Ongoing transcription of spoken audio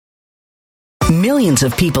Millions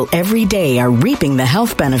of people every day are reaping the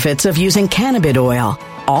health benefits of using cannabis oil,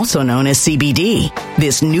 also known as CBD.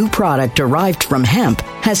 This new product derived from hemp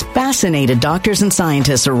has fascinated doctors and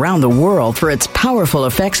scientists around the world for its powerful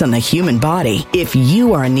effects on the human body. If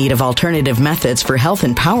you are in need of alternative methods for health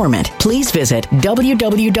empowerment, please visit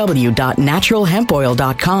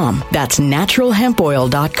www.naturalhempoil.com. That's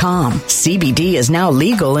naturalhempoil.com. CBD is now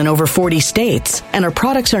legal in over 40 states, and our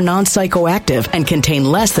products are non-psychoactive and contain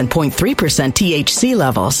less than 0.3% THC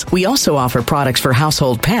levels. We also offer products for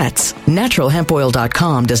household pets.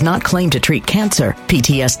 Naturalhempoil.com does not claim to treat cancer,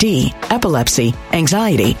 PTSD, epilepsy,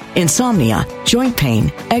 anxiety, insomnia, joint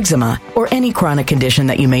pain, eczema, or any chronic condition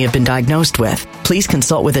that you may have been diagnosed with. Please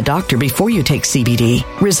consult with a doctor before you take CBD.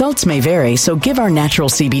 Results may vary, so give our natural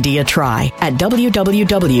CBD a try at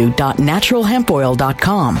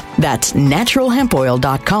www.naturalhempoil.com. That's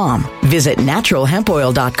naturalhempoil.com. Visit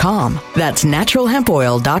naturalhempoil.com. That's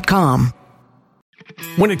naturalhempoil.com.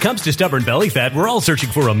 When it comes to stubborn belly fat, we're all searching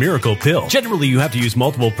for a miracle pill. Generally, you have to use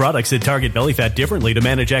multiple products that target belly fat differently to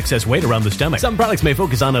manage excess weight around the stomach. Some products may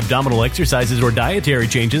focus on abdominal exercises or dietary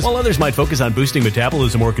changes, while others might focus on boosting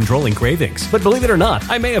metabolism or controlling cravings. But believe it or not,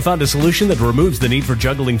 I may have found a solution that removes the need for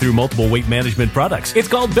juggling through multiple weight management products. It's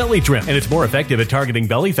called Belly Trim, and it's more effective at targeting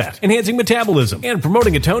belly fat, enhancing metabolism, and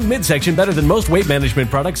promoting a toned midsection better than most weight management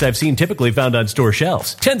products I've seen typically found on store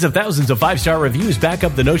shelves. Tens of thousands of 5-star reviews back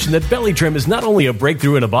up the notion that Belly Trim is not only a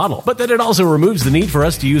breakthrough in a bottle, but that it also removes the need for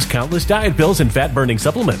us to use countless diet pills and fat-burning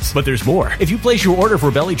supplements. But there's more. If you place your order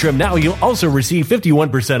for Belly Trim now, you'll also receive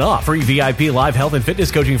 51% off, free VIP live health and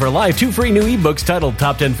fitness coaching for life, 2 free new ebooks titled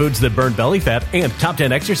Top 10 Foods That Burn Belly Fat and Top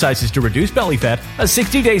 10 Exercises to Reduce Belly Fat, a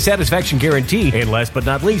 60-day satisfaction guarantee, and last but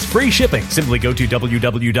not least, free shipping. Simply go to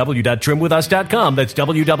www.trimwithus.com. That's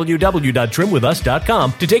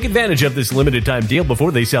www.trimwithus.com to take advantage of this limited time deal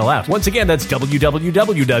before they sell out. Once again, that's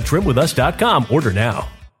www.trimwithus.com. Order now.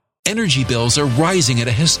 Energy bills are rising at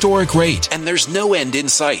a historic rate, and there's no end in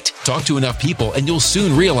sight. Talk to enough people, and you'll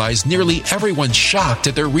soon realize nearly everyone's shocked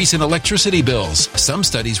at their recent electricity bills. Some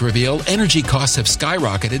studies reveal energy costs have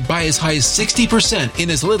skyrocketed by as high as 60%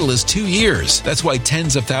 in as little as 2 years. That's why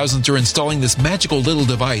tens of thousands are installing this magical little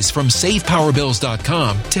device from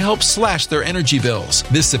SavePowerBills.com to help slash their energy bills.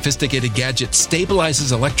 This sophisticated gadget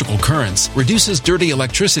stabilizes electrical currents, reduces dirty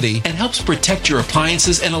electricity, and helps protect your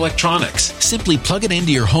appliances and electronics. Simply plug it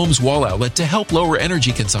into your home's wall outlet to help lower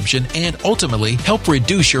energy consumption and ultimately help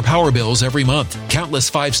reduce your power bills every month.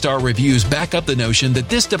 Countless 5-star reviews back up the notion that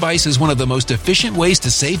this device is one of the most efficient ways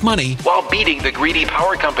to save money while beating the greedy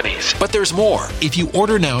power companies. But there's more. If you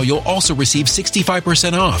order now, you'll also receive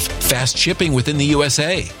 65% off, fast shipping within the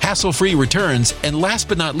USA, hassle-free returns, and last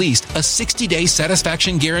but not least, a 60-day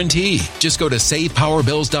satisfaction guarantee. Just go to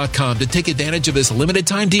SavePowerBills.com to take advantage of this limited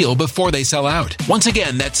time deal before they sell out. Once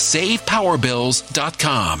again, that's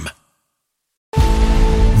SavePowerBills.com.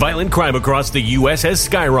 Violent crime across the U.S. has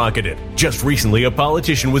skyrocketed. Just recently, a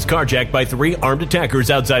politician was carjacked by 3 armed attackers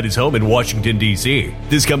outside his home in Washington, D.C.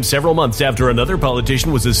 This comes several months after another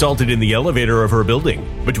politician was assaulted in the elevator of her building.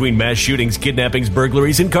 Between mass shootings, kidnappings,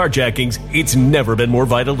 burglaries, and carjackings, it's never been more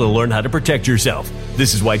vital to learn how to protect yourself.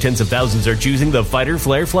 This is why tens of thousands are choosing the Fighter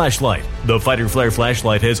Flare flashlight. The Fighter Flare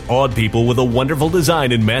flashlight has awed people with a wonderful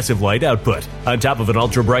design and massive light output. On top of an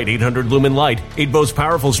ultra-bright 800-lumen light, it boasts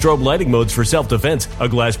powerful strobe lighting modes for self-defense, a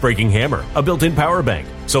glass-breaking hammer, a built-in power bank,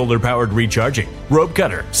 solar-powered recharging, rope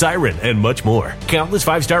cutter, siren, and much more. Countless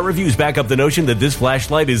 5-star reviews back up the notion that this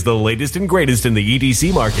flashlight is the latest and greatest in the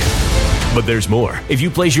EDC market. But there's more. If you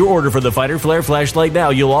place your order for the Fighter Flare flashlight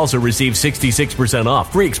now, you'll also receive 66%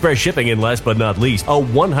 off, free express shipping, and last but not least, a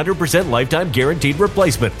 100% lifetime guaranteed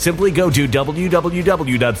replacement. Simply go to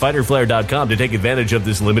www.fighterflare.com to take advantage of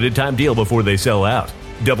this limited time deal before they sell out.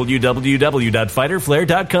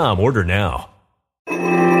 www.fighterflare.com. Order now.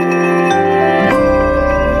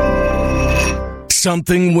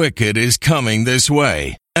 Something wicked is coming this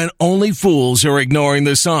way, and only fools are ignoring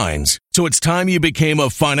the signs. So it's time you became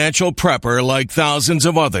a financial prepper like thousands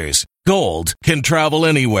of others. Gold can travel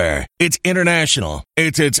anywhere. It's international.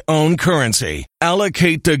 It's its own currency.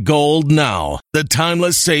 Allocate to gold now, the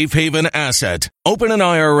timeless safe haven asset. Open an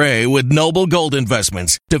IRA with Noble Gold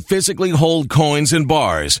Investments to physically hold coins and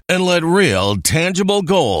bars and let real, tangible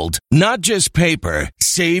gold, not just paper,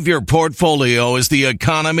 Save your portfolio as the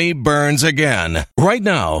economy burns again. Right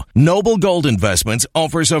now, Noble Gold Investments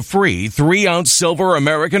offers a free 3-ounce silver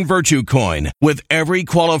American Virtue coin with every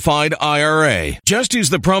qualified IRA. Just use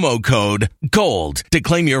the promo code GOLD to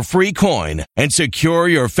claim your free coin and secure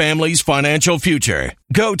your family's financial future.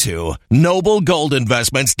 Go to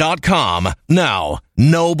noblegoldinvestments.com now.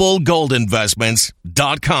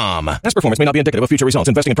 noblegoldinvestments.com. Past performance may not be indicative of future results.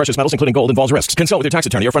 Investing in precious metals, including gold, involves risks. Consult with your tax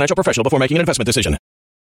attorney or financial professional before making an investment decision.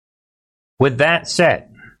 With that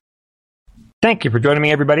said, thank you for joining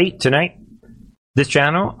me, everybody, tonight. This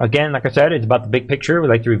channel, again, like I said, it's about the big picture. We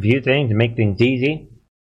like to review things and make things easy.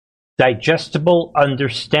 Digestible,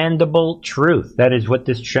 understandable truth. That is what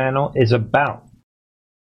this channel is about.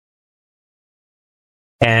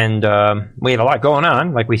 And we have a lot going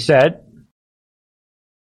on, like we said.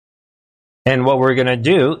 And what we're going to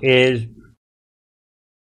do is,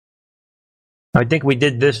 I think we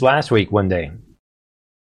did this last week one day.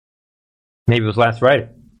 Maybe it was last Friday.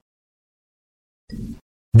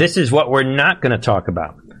 This is what we're not going to talk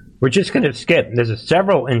about. We're just going to skip. There's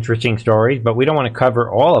several interesting stories, but we don't want to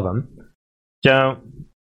cover all of them. So,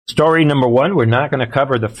 story number one, we're not going to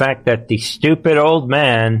cover the fact that the stupid old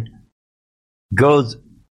man goes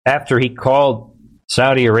after he called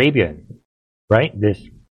Saudi Arabia, right? This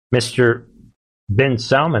Mr. bin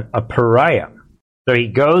Salman, a pariah. So he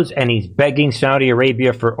goes and he's begging Saudi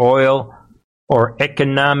Arabia for oil or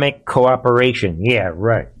economic cooperation. Yeah,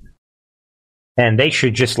 right. And they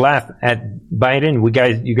should just laugh at Biden.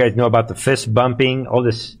 You guys know about the fist bumping, all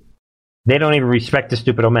this. They don't even respect the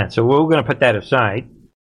stupid old man. So we're going to put that aside.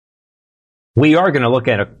 We are going to look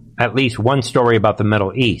at least one story about the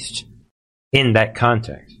Middle East in that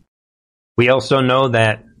context. We also know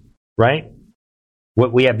that, right?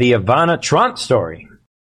 We have the Ivana Trump story.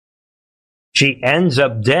 She ends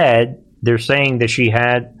up dead. They're saying that she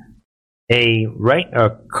had a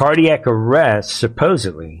cardiac arrest,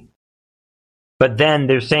 supposedly. But then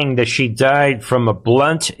they're saying that she died from a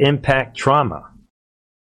blunt impact trauma.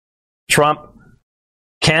 Trump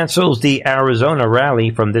cancels the Arizona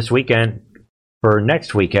rally from this weekend for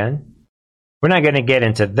next weekend. We're not going to get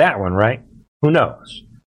into that one, right? Who knows?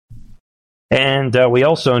 And we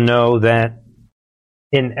also know that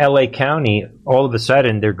in LA County, all of a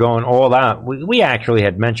sudden, they're going all out. We actually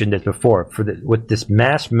had mentioned this before with this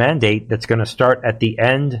mass mandate that's going to start at the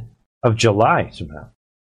end of July somehow.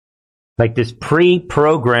 Like this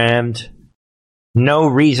pre-programmed, no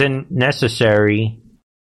reason necessary,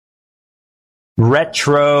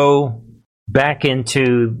 retro, back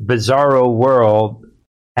into bizarro world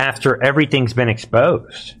after everything's been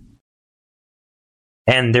exposed.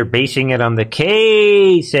 And they're basing it on the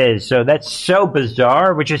cases. So that's so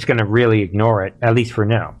bizarre, we're just going to really ignore it, at least for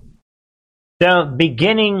now. So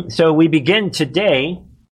we begin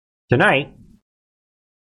tonight,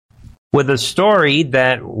 with a story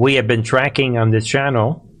that we have been tracking on this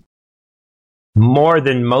channel more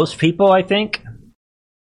than most people, I think.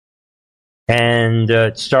 And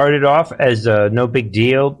it started off as no big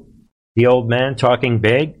deal, the old man talking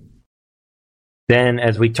big. Then,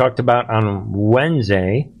 as we talked about on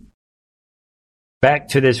Wednesday, back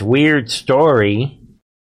to this weird story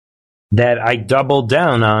that I doubled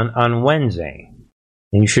down on Wednesday.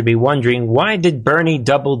 And you should be wondering, why did Bernie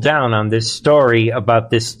double down on this story about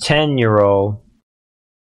this 10-year-old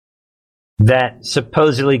that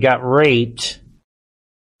supposedly got raped?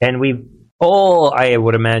 And we all, I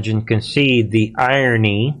would imagine, can see the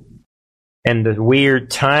irony and the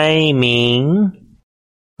weird timing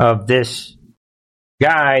of this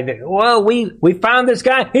guy that, well, we found this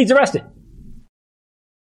guy, he's arrested.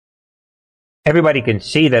 Everybody can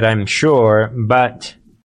see that, I'm sure, but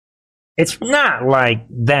it's not like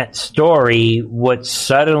that story would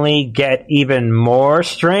suddenly get even more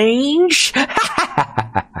strange.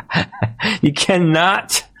 You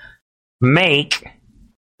cannot make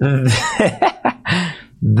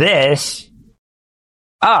this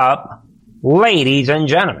up, ladies and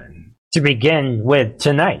gentlemen, to begin with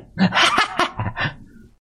tonight.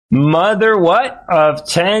 Mother what? Of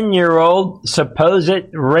 10-year-old supposed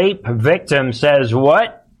rape victim says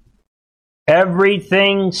what?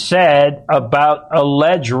 Everything said about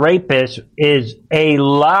alleged rapist is a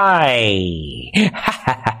lie.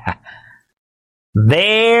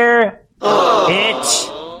 There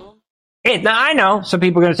it. Now, I know some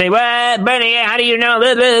people are going to say, well, Benny, how do you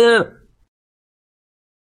know?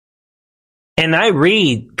 And I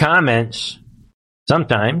read comments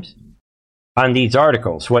sometimes on these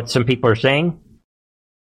articles, what some people are saying.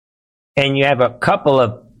 And you have a couple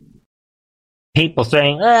of people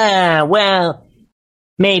saying, well,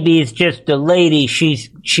 maybe it's just a lady.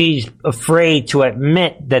 She's afraid to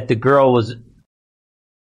admit that the girl was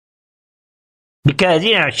Because,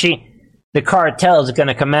 the cartel is going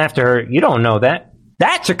to come after her. You don't know that.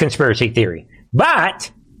 That's a conspiracy theory.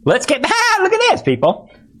 But let's get, look at this, people.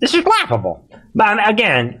 This is laughable. But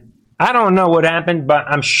again, I don't know what happened, but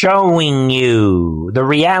I'm showing you the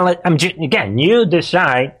reality. Again, you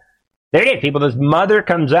decide. There it is, people. This mother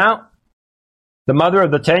comes out. The mother of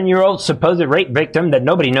the 10-year-old supposed rape victim that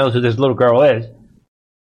nobody knows who this little girl is.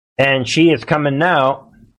 And she is coming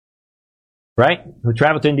now, right? Who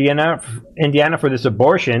traveled to Indiana for this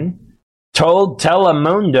abortion, told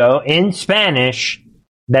Telemundo in Spanish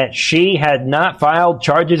that she had not filed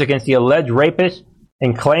charges against the alleged rapist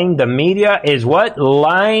and claimed the media is what?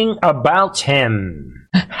 Lying about him.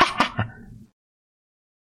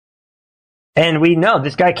 And we know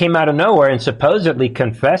this guy came out of nowhere and supposedly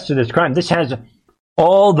confessed to this crime. This has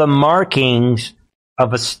all the markings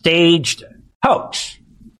of a staged hoax.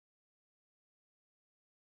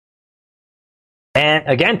 And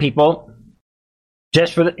again, people,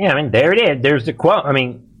 just for there it is. There's the quote.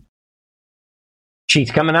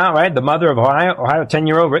 She's coming out, right? The mother of Ohio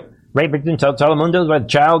 10-year-old rape victim tells Telemundo that the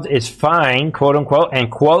child is fine, quote unquote,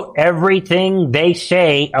 and quote, everything they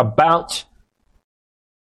say about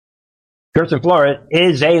Kirsten Flores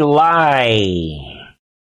is a lie.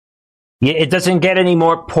 It doesn't get any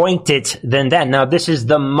more pointed than that. Now, this is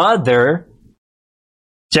the mother.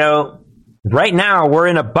 So, right now, we're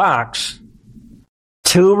in a box.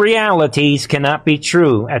 Two realities cannot be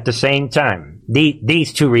true at the same time.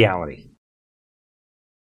 These two realities.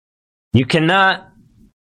 You cannot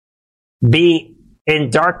be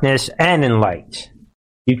in darkness and in light.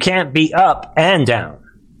 You can't be up and down.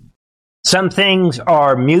 Some things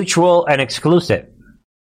are mutual and exclusive.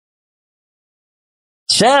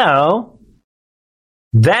 So,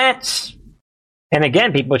 that's, and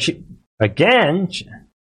again, people, it's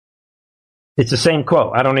the same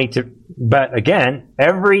quote. I don't need to, but again,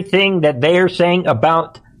 everything that they are saying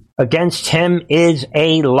against him is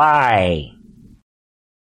a lie.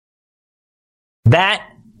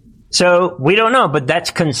 So we don't know, but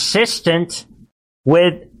that's consistent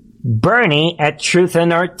with Bernie at Truth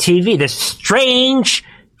and Art TV. This strange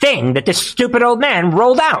thing that this stupid old man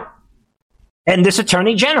rolled out. And this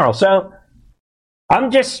attorney general. So I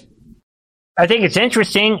think it's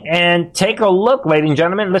interesting. And take a look, ladies and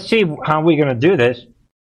gentlemen. Let's see how we're going to do this.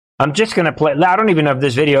 I'm just going to play. I don't even know if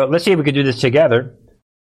this video. Let's see if we can do this together.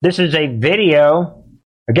 This is a video.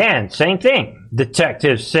 Again, same thing.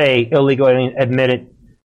 Detectives say illegal alien admitted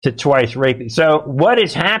to twice raping. So what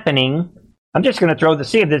is happening? I'm just going to throw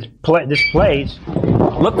see if this plays.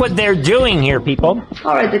 Look what they're doing here, people.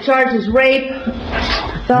 All right, the charge is rape.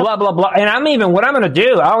 Blah, blah, blah. And what I'm going to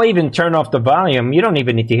do, I'll even turn off the volume. You don't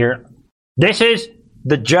even need to hear it. This is,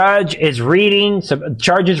 the judge is reading some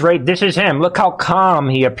charges rape. This is him. Look how calm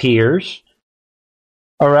he appears.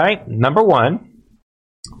 All right, number one.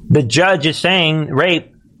 The judge is saying rape.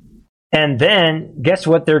 And then, guess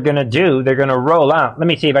what they're going to do? They're going to roll out. Let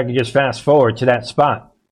me see if I can just fast forward to that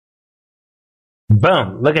spot.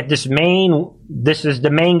 Boom. Look at this is the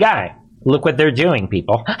main guy. Look what they're doing,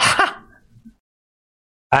 people.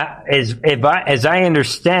 As I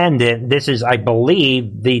understand it, this is, I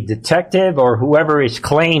believe, the detective or whoever is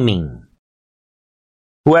claiming.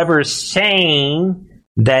 Whoever is saying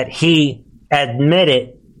that he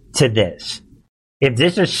admitted to this. If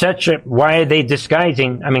this is why are they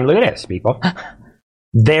disguising? Look at this, people.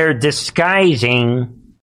 They're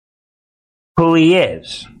disguising who he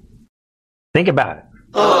is. Think about it.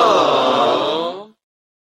 Aww.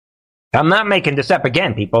 I'm not making this up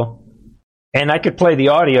again, people. And I could play the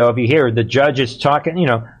audio if you hear the judge is talking.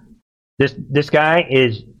 This guy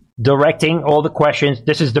is directing all the questions.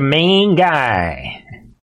 This is the main guy.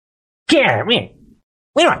 Yeah, we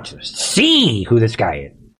don't have to see who this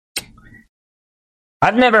guy is.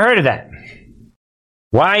 I've never heard of that.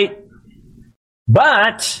 Why?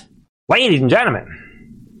 But, ladies and gentlemen,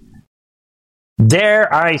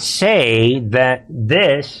 dare I say that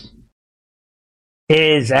this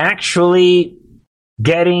is actually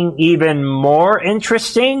getting even more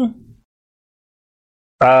interesting?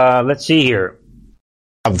 Let's see here.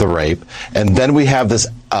 Of the rape, and then we have this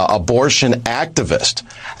abortion activist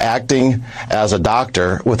acting as a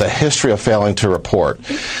doctor with a history of failing to report.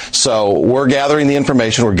 So we're gathering the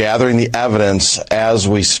information, we're gathering the evidence as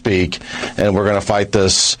we speak, and we're going to fight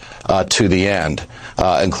this to the end,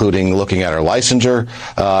 including looking at her licensure.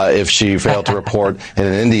 If she failed to report, and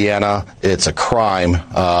in Indiana, it's a crime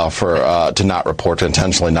to not report, to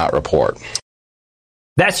intentionally not report.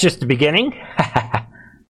 That's just the beginning.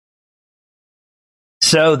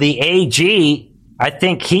 So the AG, I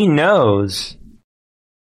think he knows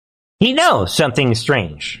something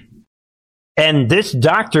strange. And this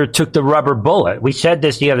doctor took the rubber bullet. We said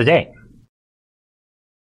this the other day.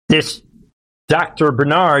 This Dr.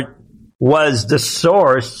 Bernard was the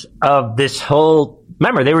source of this whole.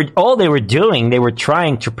 Remember, they were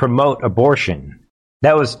trying to promote abortion.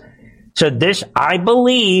 So this, I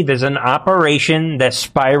believe, is an operation that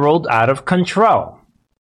spiraled out of control.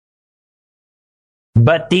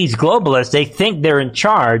 But these globalists, they think they're in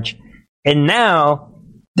charge, and now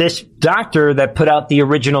this doctor that put out the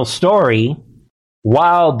original story,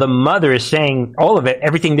 while the mother is saying all of it,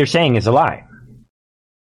 everything they're saying is a lie.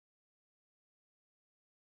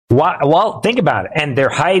 Well, think about it. And they're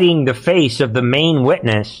hiding the face of the main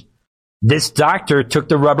witness. This doctor took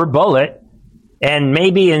the rubber bullet, and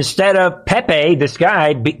maybe instead of Pepe, this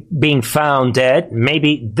guy, being found dead,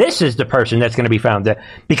 maybe this is the person that's going to be found dead.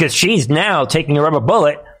 Because she's now taking a rubber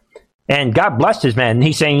bullet, and God bless this man. And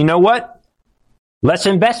he's saying, you know what? Let's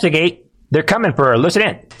investigate. They're coming for her. Listen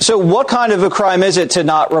in. So what kind of a crime is it to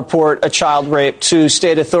not report a child rape to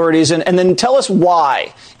state authorities? And then tell us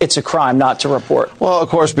why it's a crime not to report. Well, of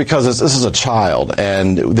course, because this is a child,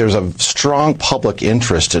 and there's a strong public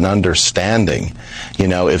interest in understanding,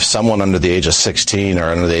 if someone under the age of 16 or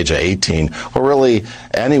under the age of 18, or really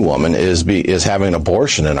any woman is having an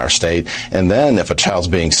abortion in our state, and then if a child's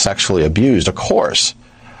being sexually abused, of course,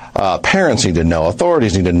 parents need to know,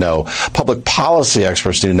 authorities need to know, public policy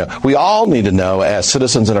experts need to know. We all need to know as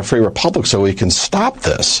citizens in a free republic so we can stop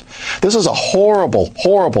this. This is a horrible,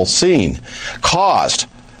 horrible scene caused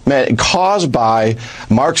by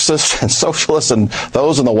Marxists and socialists and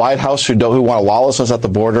those in the White House who want lawlessness at the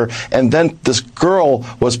border. And then this girl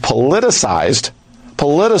was politicized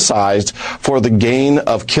for the gain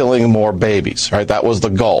of killing more babies, right? That was the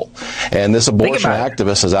goal. And this abortion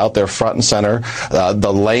activist is out there front and center.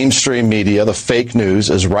 The lamestream media, the fake news,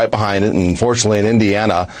 is right behind it. And unfortunately, in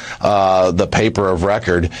Indiana, the paper of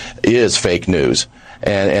record is fake news.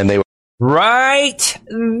 And they were right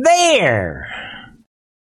there.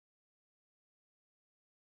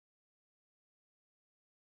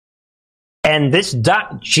 And this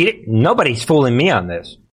nobody's fooling me on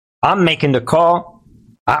this. I'm making the call.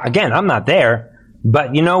 Again, I'm not there,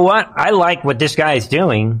 but you know what? I like what this guy is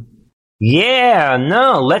doing. Yeah,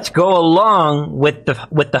 no, let's go along with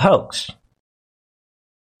the hoax.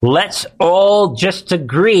 Let's all just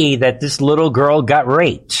agree that this little girl got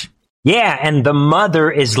raped. Yeah, and the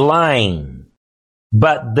mother is lying.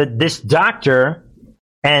 But this doctor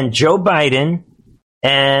and Joe Biden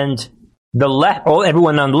and the left,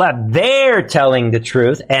 everyone on the left, they're telling the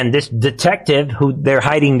truth. And this detective who they're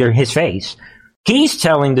hiding his face, he's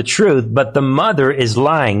telling the truth, but the mother is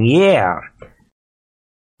lying. Yeah.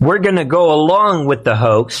 We're going to go along with the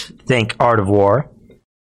hoax, think Art of War.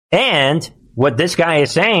 And what this guy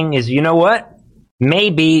is saying is, you know what?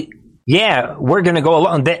 Maybe, yeah, we're going to go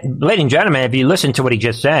along. Ladies and gentlemen, if you listen to what he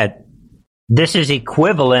just said, this is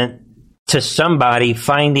equivalent to somebody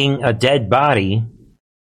finding a dead body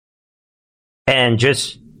and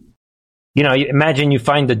just, imagine you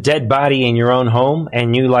find the dead body in your own home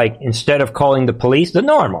and you instead of calling the police, the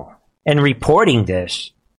normal, and reporting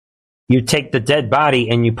this, you take the dead body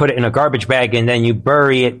and you put it in a garbage bag and then you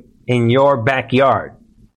bury it in your backyard.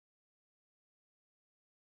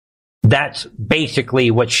 That's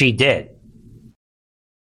basically what she did.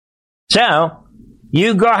 So,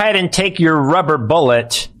 you go ahead and take your rubber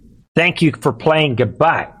bullet. Thank you for playing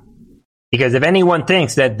goodbye. Because if anyone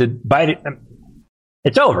thinks that the Biden,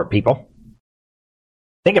 it's over, people.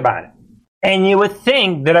 Think about it. And you would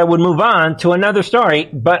think that I would move on to another story,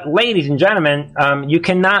 but ladies and gentlemen, you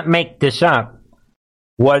cannot make this up.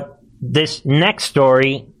 What this next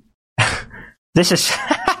story, this is,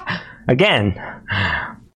 again,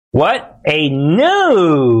 what a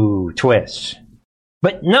new twist.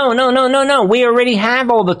 But no, we already have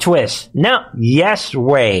all the twists. No, yes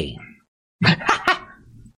way.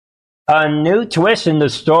 A new twist in the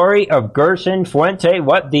story of Gerson Fuente,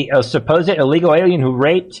 the supposed illegal alien who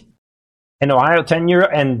raped an Ohio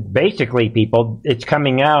 10-year-old. And basically, people, it's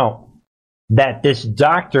coming out that this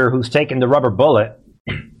doctor who's taken the rubber bullet,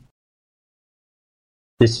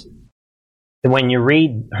 when you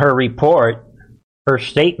read her report, her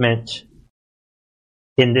statement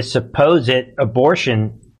in this supposed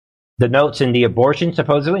abortion, the notes in the abortion,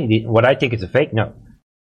 supposedly, what I think is a fake note,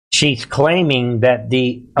 she's claiming that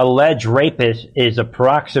the alleged rapist is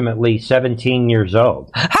approximately 17 years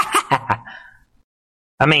old. I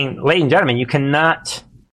mean, ladies and gentlemen, you cannot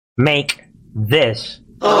make this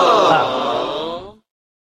up.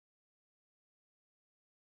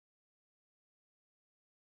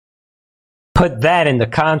 Put that in the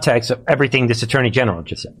context of everything this Attorney General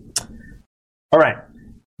just said. All right.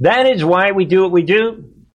 That is why we do what we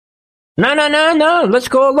do. No. Let's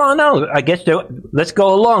go along. No, I guess let's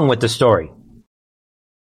go along with the story.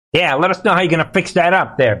 Yeah, let us know how you're going to fix that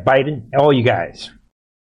up there, Biden. All you guys.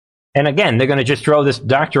 And again, they're going to just throw this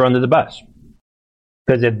doctor under the bus.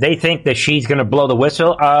 Because if they think that she's going to blow the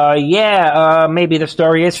whistle, maybe the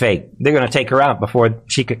story is fake. They're going to take her out before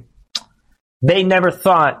she could. They never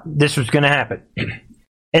thought this was going to happen.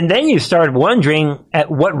 And then you started wondering at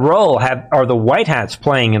what role are the White Hats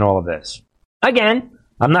playing in all of this. Again,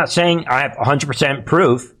 I'm not saying I have 100%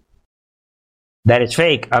 proof that it's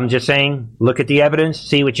fake. I'm just saying, look at the evidence,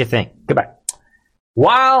 see what you think. Goodbye.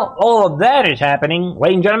 While all of that is happening,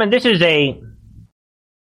 ladies and gentlemen, this is a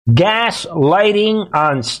gaslighting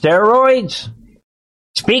on steroids.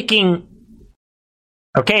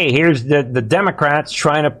 Here's the Democrats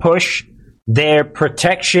trying to push their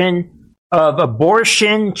protection of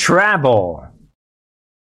abortion travel.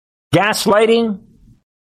 Gaslighting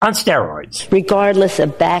on steroids. Regardless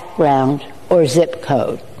of background or zip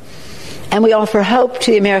code. And we offer hope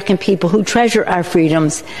to the American people who treasure our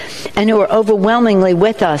freedoms and who are overwhelmingly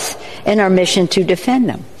with us in our mission to defend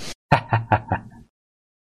them.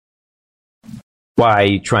 Why are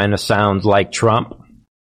you trying to sound like Trump?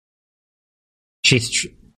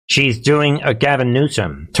 She's doing a Gavin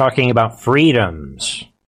Newsom, talking about freedoms.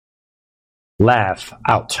 Laugh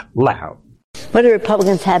out loud. What do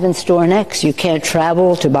Republicans have in store next? You can't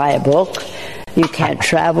travel to buy a book. You can't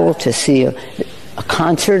travel to see a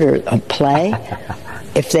concert or a play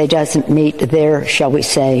if they doesn't meet their, shall we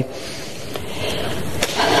say,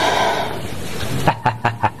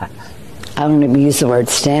 I don't even use the word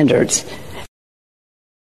standards.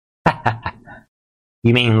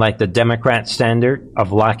 You mean like the Democrat standard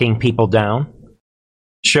of locking people down?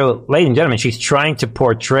 So, ladies and gentlemen, she's trying to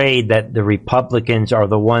portray that the Republicans are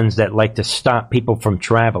the ones that like to stop people from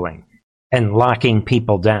traveling and locking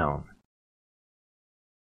people down.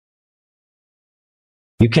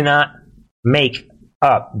 You cannot make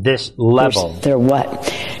up this level They're what?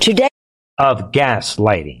 Today of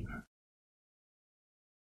gaslighting.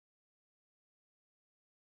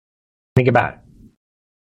 Think about it.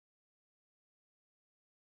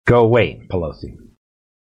 Go away, Pelosi.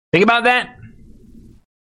 Think about that.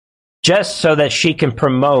 Just so that she can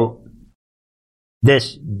promote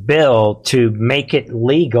this bill to make it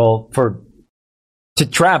legal to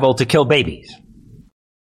travel to kill babies.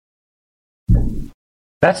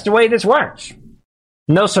 That's the way this works.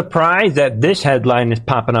 No surprise that this headline is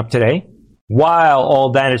popping up today. While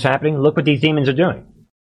all that is happening, look what these demons are doing.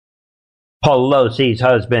 Pelosi's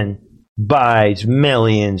husband buys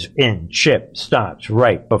millions in chip stocks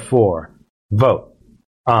right before vote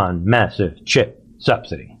on massive chip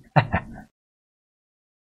subsidy.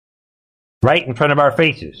 Right in front of our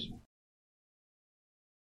faces.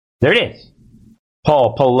 There it is.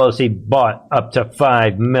 Paul Pelosi bought up to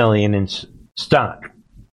 $5 million in stock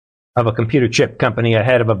of a computer chip company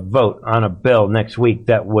ahead of a vote on a bill next week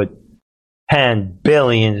that would hand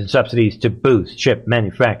billions in subsidies to boost chip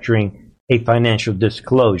manufacturing, a financial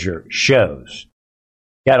disclosure shows.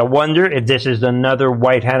 Gotta wonder if this is another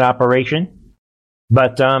white hat operation.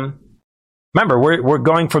 But remember, we're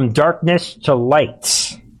going from darkness to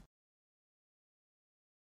light.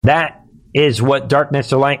 That is what darkness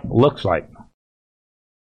to light looks like.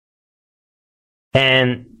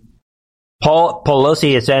 And Paul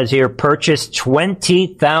Pelosi, it says here, purchased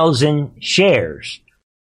 20,000 shares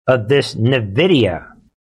of this NVIDIA,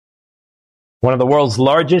 one of the world's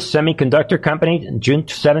largest semiconductor companies, on June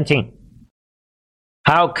 17th.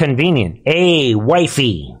 How convenient. Hey,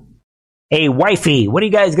 wifey. Hey, wifey. What are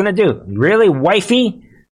you guys going to do? Really, wifey?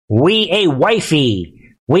 Wifey.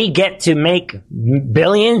 We get to make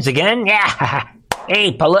billions again? Yeah.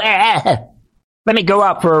 Hey, let me go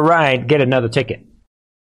out for a ride, get another ticket.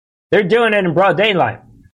 They're doing it in broad daylight.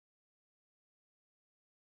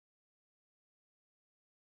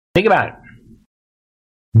 Think about it.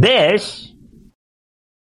 This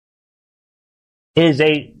is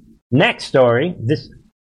a next story. This,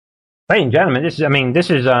 ladies and gentlemen, this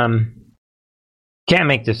is can't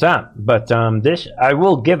make this up, but this, I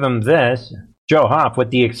will give him this, Joe Hoff,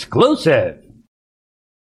 with the exclusive.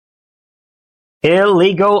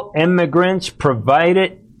 Illegal immigrants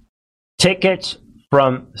provided tickets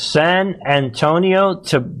from San Antonio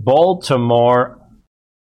to Baltimore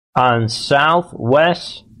on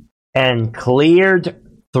Southwest and cleared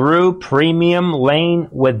through premium lane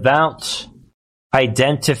without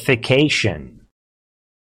identification.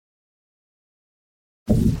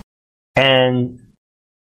 And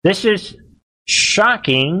this is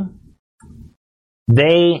shocking.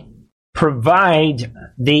 They provide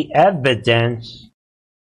the evidence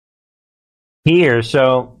here.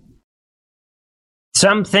 So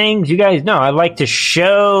some things you guys know. I like to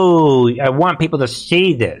show. I want people to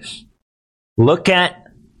see this. Look at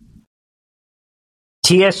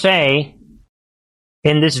TSA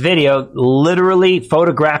in this video, literally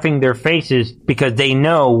photographing their faces because they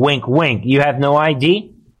know, wink, wink, you have no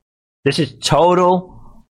ID. This is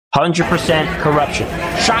total 100% corruption.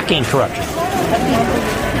 Shocking corruption.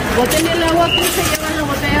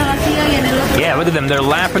 Yeah, look at them. They're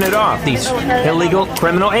laughing it off, these illegal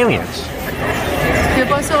criminal aliens.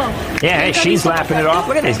 Yeah, hey, she's laughing it off.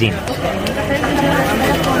 Look at these demons.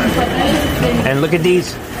 And look at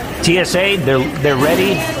these TSA. They're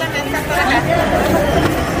ready.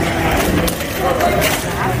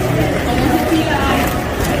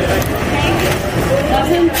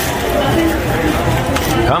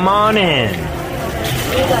 Come on in.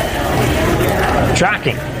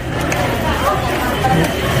 Shocking.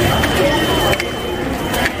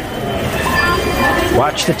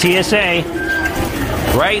 Watch the TSA.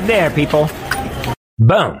 Right there, people.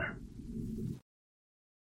 Boom.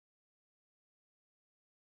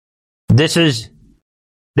 They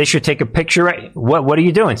should take a picture. Right. What are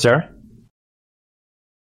you doing, sir?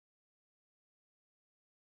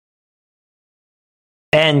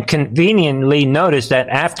 And conveniently notice that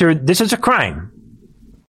after this is a crime,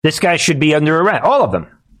 this guy should be under arrest. All of them.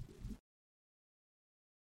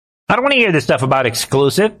 I don't want to hear this stuff about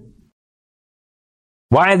exclusive.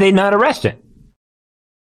 Why are they not arrested?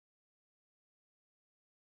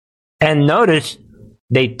 And notice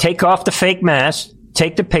they take off the fake mask,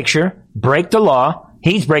 take the picture, break the law.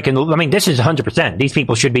 He's breaking the law. I mean, this is 100%. These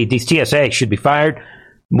people these TSA should be fired.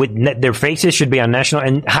 Their faces should be on national.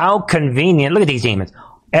 And how convenient. Look at these demons.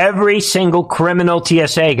 Every single criminal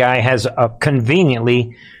TSA guy has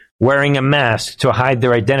conveniently wearing a mask to hide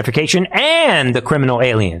their identification and the criminal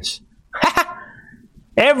aliens.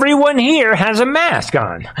 Everyone here has a mask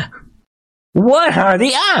on. What are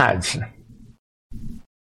the odds?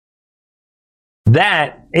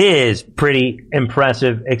 That is pretty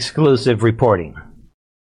impressive exclusive reporting.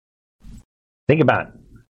 Think about it.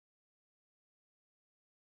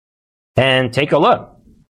 And take a look.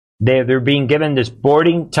 They're being given this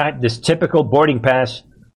this typical boarding pass.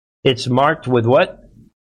 It's marked with what?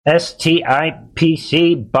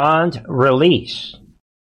 STIPC bond release.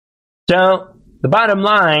 So, the bottom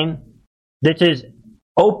line, this is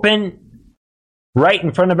open right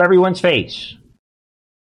in front of everyone's face.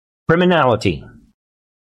 Criminality.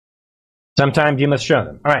 Sometimes you must show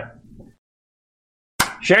them. All right.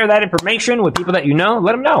 Share that information with people that you know.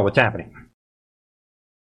 Let them know what's happening.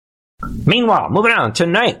 Meanwhile, moving on.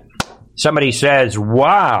 Tonight, somebody says,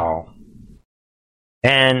 wow.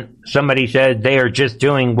 And somebody said they are just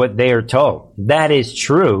doing what they are told. That is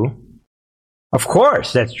true. Of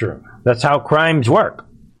course, that's true. That's how crimes work.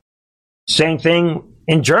 Same thing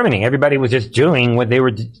in Germany. Everybody was just doing what they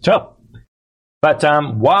were told. But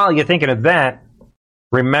while you're thinking of that,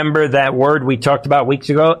 remember that word we talked about weeks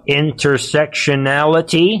ago?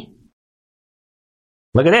 Intersectionality.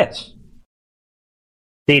 Look at this.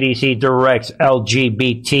 CDC directs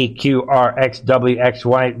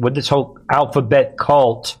LGBTQRXWXY with this whole alphabet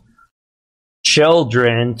cult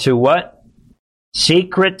children to what?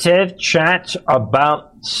 Secretive chats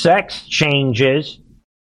about sex changes,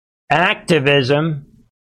 activism,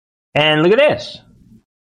 and look at this.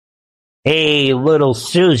 Hey, little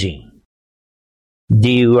Susie, do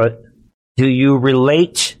you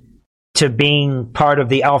relate to being part of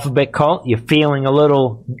the alphabet cult? You feeling a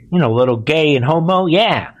little gay and homo?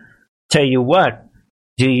 Yeah. Tell you what,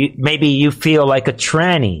 maybe you feel like a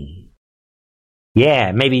tranny?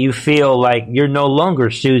 Yeah, maybe you feel like you're no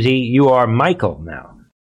longer Susie, you are Michael now.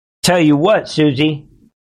 Tell you what, Susie,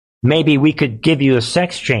 maybe we could give you a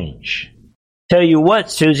sex change. Tell you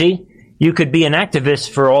what, Susie, you could be an activist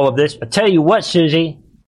for all of this. But tell you what, Susie,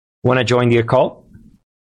 want to join the occult?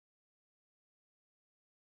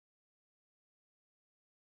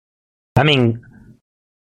 I mean,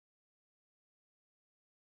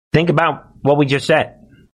 think about what we just said.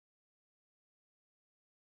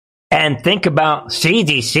 And think about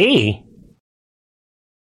CDC.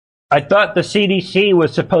 I thought the CDC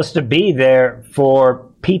was supposed to be there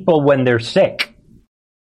for people when they're sick.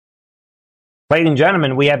 Ladies and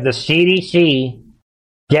gentlemen, we have the CDC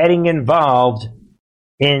getting involved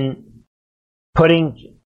in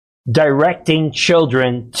directing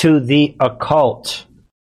children to the occult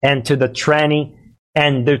and to the tranny,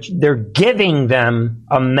 and they're giving them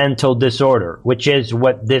a mental disorder, which is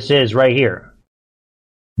what this is right here.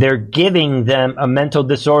 They're giving them a mental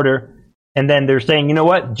disorder, and then they're saying, you know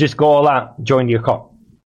what, just go all out, join the occult.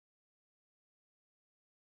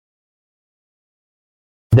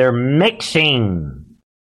 They're mixing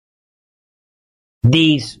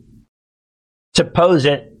these supposed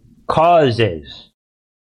causes.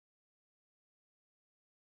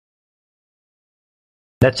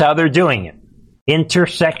 That's how they're doing it.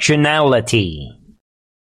 Intersectionality.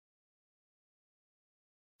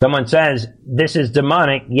 Someone says, this is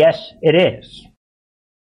demonic. Yes, it is.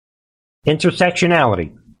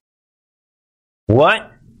 Intersectionality.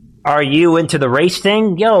 What? Are you into the race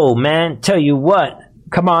thing? Yo, man, tell you what.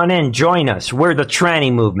 Come on in, join us. We're the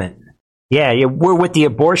tranny movement. Yeah, we're with the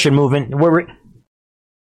abortion movement.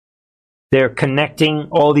 They're connecting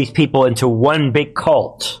all these people into one big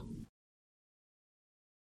cult.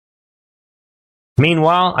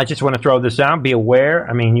 Meanwhile, I just want to throw this out. Be aware.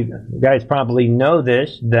 I mean, you guys probably know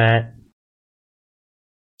this, that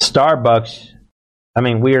Starbucks,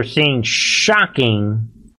 we are seeing shocking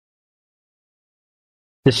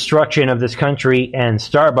destruction of this country, and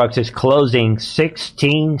Starbucks is closing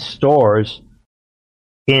 16 stores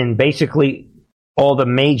in basically all the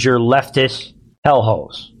major leftist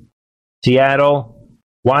hellholes. Seattle,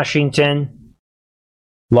 Washington,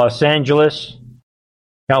 Los Angeles,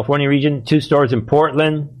 California region, 2 stores in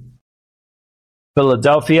Portland,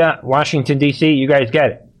 Philadelphia, Washington, D.C. You guys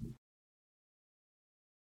get it.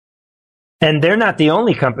 And they're not the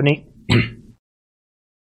only company.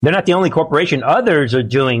 They're not the only corporation. Others are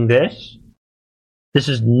doing this. This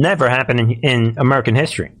has never happened in American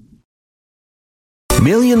history.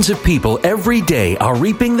 Millions of people every day are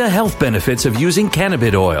reaping the health benefits of using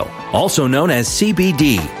cannabis oil, also known as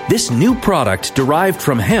CBD. This new product derived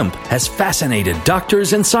from hemp has fascinated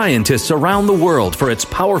doctors and scientists around the world for its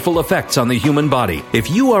powerful effects on the human body. If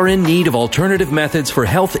you are in need of alternative methods for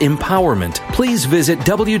health empowerment, please visit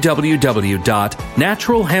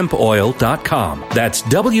www.naturalhempoil.com. That's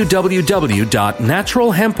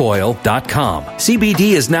www.naturalhempoil.com. CBD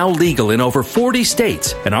is now legal in over 40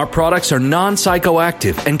 states, and our products are non-psychoactive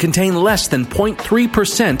and contain less than 0.3%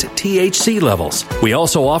 THC levels. We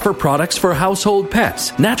also offer products for household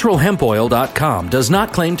pets. NaturalHempOil.com does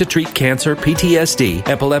not claim to treat cancer, PTSD,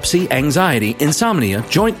 epilepsy, anxiety, insomnia,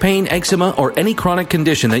 joint pain, eczema, or any chronic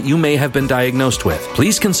condition that you may have been diagnosed with.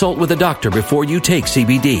 Please consult with a doctor before you take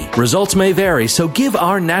CBD. Results may vary, so give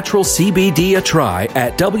our natural CBD a try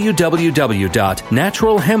at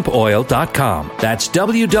www.naturalhempoil.com. That's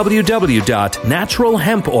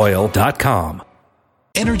www.naturalhempoil.com.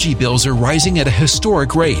 Energy bills are rising at a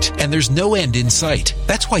historic rate, and there's no end in sight.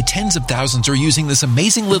 That's why tens of thousands are using this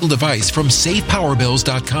amazing little device from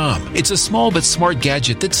SavePowerBills.com. It's a small but smart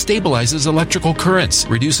gadget that stabilizes electrical currents,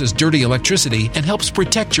 reduces dirty electricity, and helps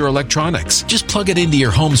protect your electronics. Just plug it into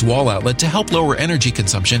your home's wall outlet to help lower energy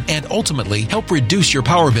consumption and ultimately help reduce your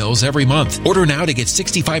power bills every month. Order now to get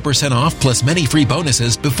 65% off plus many free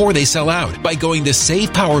bonuses before they sell out by going to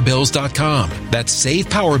SavePowerBills.com. That's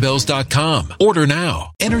SavePowerBills.com. Order now.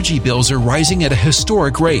 Energy bills are rising at a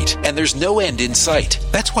historic rate, and there's no end in sight.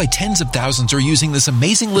 That's why tens of thousands are using this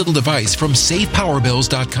amazing little device from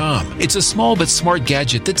SavePowerBills.com. It's a small but smart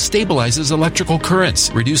gadget that stabilizes electrical currents,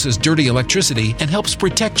 reduces dirty electricity, and helps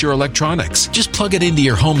protect your electronics. Just plug it into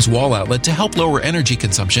your home's wall outlet to help lower energy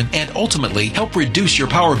consumption and ultimately help reduce your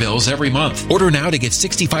power bills every month. Order now to get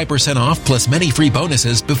 65% off plus many free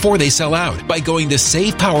bonuses before they sell out by going to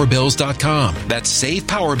SavePowerBills.com. That's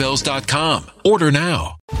SavePowerBills.com. Order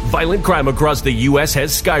now. Violent crime across the U.S.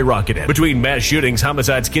 has skyrocketed. Between mass shootings,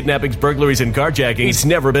 homicides, kidnappings, burglaries, and carjacking, it's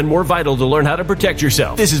never been more vital to learn how to protect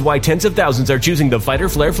yourself. This is why tens of thousands are choosing the Fighter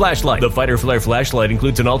Flare flashlight. The Fighter Flare flashlight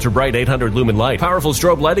includes an ultra-bright 800 lumen light, powerful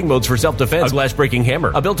strobe lighting modes for self-defense, a glass-breaking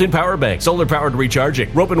hammer, a built-in power bank, solar-powered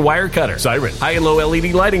recharging, rope and wire cutter, siren, high and low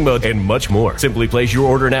LED lighting mode, and much more. Simply place your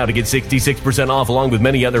order now to get 66% off along with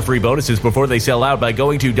many other free bonuses before they sell out by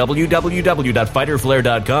going to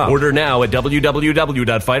www.fighterflare.com. Order now at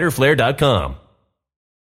www.fighterflare.com.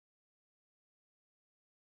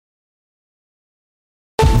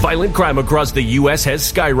 Violent crime across the U.S. has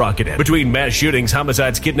skyrocketed. Between mass shootings,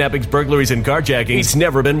 homicides, kidnappings, burglaries, and carjacking, it's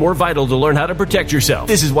never been more vital to learn how to protect yourself.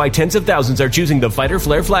 This is why tens of thousands are choosing the Fighter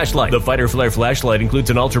Flare flashlight. The Fighter Flare flashlight includes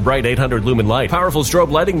an ultra-bright 800 lumen light, powerful strobe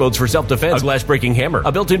lighting modes for self-defense, a glass-breaking hammer,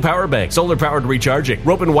 a built-in power bank, solar-powered recharging,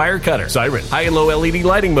 rope and wire cutter, siren, high and low LED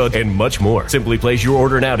lighting mode, and much more. Simply place your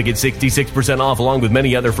order now to get 66% off along with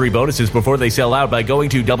many other free bonuses before they sell out by going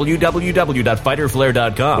to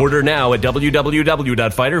www.fighterflare.com. Order now at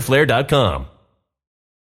www.fighterflare.com.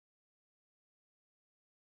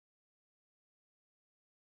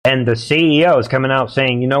 And the CEO is coming out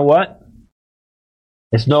saying, you know what?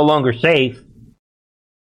 It's no longer safe.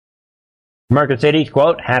 American cities,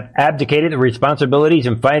 quote, have abdicated the responsibilities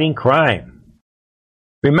in fighting crime.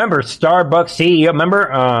 Remember, Starbucks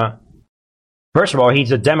CEO, first of all,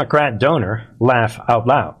 he's a Democrat donor. Laugh out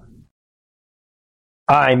loud.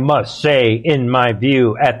 I must say, in my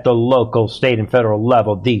view, at the local, state, and federal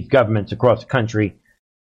level, these governments across the country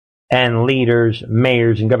and leaders,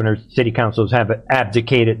 mayors, and governors, city councils have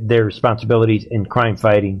abdicated their responsibilities in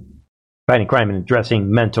fighting crime and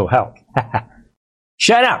addressing mental health.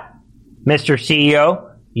 Shut up, Mr.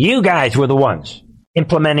 CEO. You guys were the ones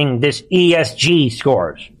implementing this ESG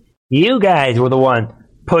scores. You guys were the one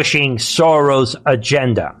pushing Soros'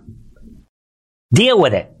 agenda. Deal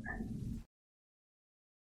with it.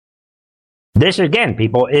 This, again,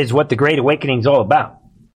 people, is what the Great Awakening is all about.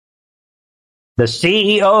 The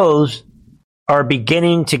CEOs are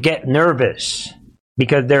beginning to get nervous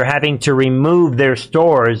because they're having to remove their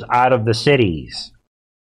stores out of the cities.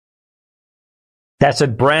 That's a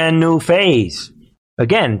brand new phase.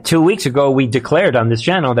 Again, 2 weeks ago, we declared on this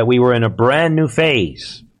channel that we were in a brand new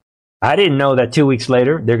phase. I didn't know that 2 weeks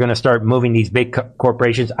later, they're going to start moving these big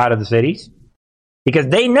corporations out of the cities because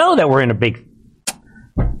they know that we're in a big...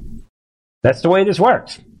 That's the way this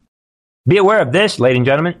works. Be aware of this, ladies and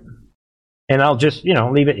gentlemen. And I'll just,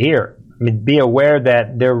 leave it here. I mean, be aware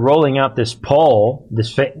that they're rolling out this poll,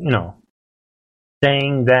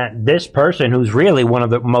 saying that this person, who's really one of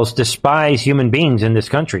the most despised human beings in this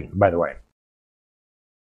country, by the way.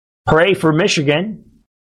 Pray for Michigan.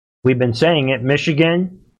 We've been saying it.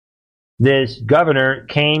 Michigan, this governor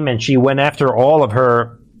came and she went after all of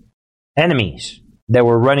her enemies that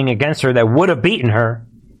were running against her that would have beaten her.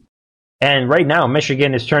 And right now,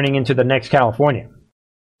 Michigan is turning into the next California.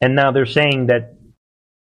 And now they're saying that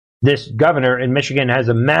this governor in Michigan has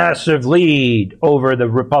a massive lead over the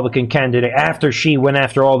Republican candidate after she went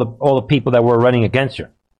after all the people that were running against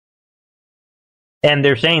her. And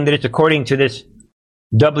they're saying that it's according to this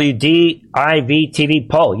WDIV TV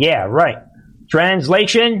poll. Yeah, right.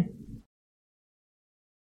 Translation: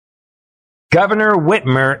 Governor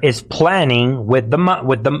Whitmer is planning with the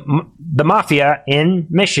mafia in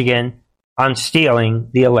Michigan on stealing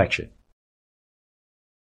the election.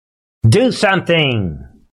 Do something,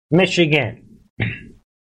 Michigan.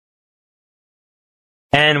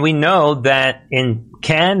 And we know that in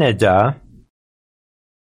Canada,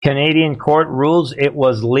 Canadian court rules it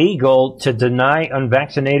was legal to deny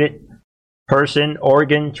unvaccinated person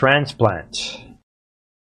organ transplant.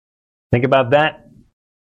 Think about that.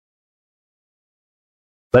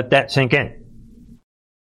 Let that sink in.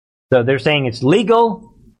 So they're saying it's legal.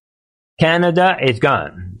 Canada is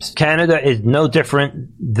gone. Canada is no different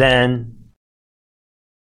than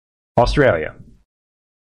Australia.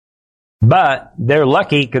 But they're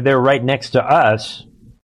lucky because they're right next to us.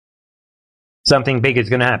 Something big is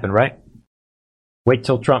going to happen, right? Wait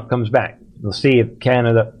till Trump comes back. We'll see if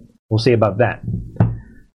Canada, we'll see about that.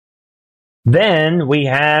 Then we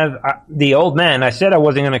have the old man. I said I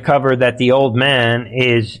wasn't going to cover that the old man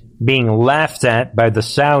is being laughed at by the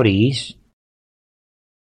Saudis.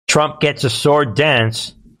 Trump gets a sword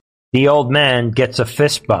dance. The old man gets a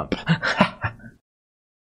fist bump.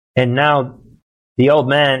 And now the old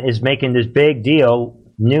man is making this big deal.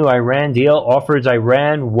 New Iran deal offers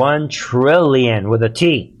Iran $1 trillion with a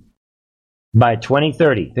T by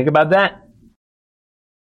 2030. Think about that.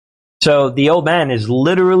 So the old man is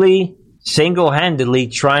literally single-handedly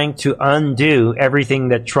trying to undo everything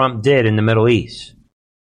that Trump did in the Middle East.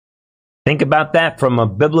 Think about that from a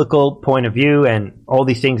biblical point of view and all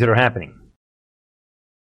these things that are happening.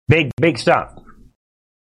 Big stuff.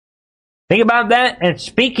 Think about that. And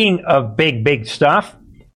speaking of big stuff,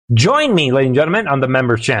 join me, ladies and gentlemen, on the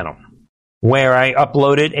members channel, where I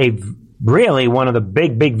uploaded really one of the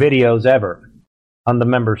big videos ever on the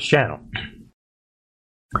members channel.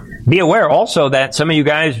 Be aware also that some of you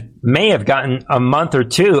guys may have gotten a month or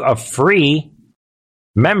two of free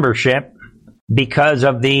membership because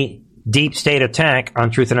of the deep state attack on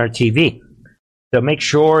Truth and Art TV. So make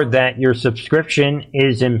sure that your subscription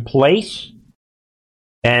is in place.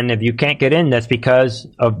 And if you can't get in, that's because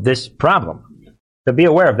of this problem. So be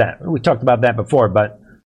aware of that. We talked about that before, but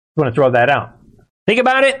I want to throw that out. Think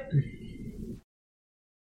about it.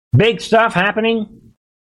 Big stuff happening.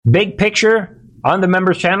 Big picture on the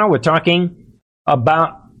members channel. We're talking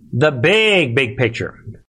about the big picture.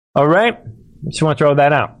 All right? Just want to throw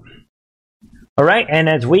that out. All right, and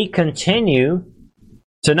as we continue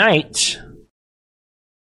tonight,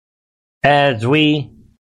 as we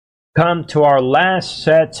come to our last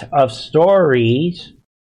set of stories,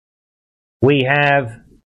 we have,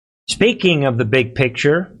 speaking of the big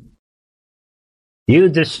picture, you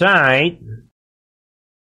decide,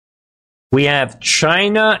 we have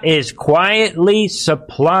China is quietly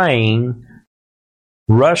supplying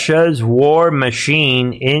Russia's war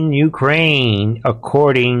machine in Ukraine,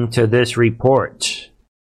 according to this report.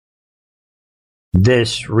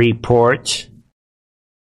 This report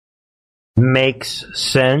makes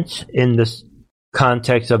sense in the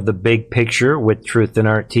context of the big picture with Truth and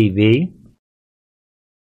Art TV.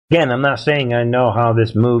 Again, I'm not saying I know how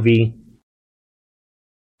this movie...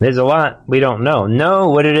 There's a lot we don't know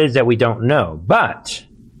what it is that we don't know, but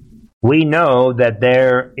we know that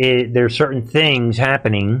there's certain things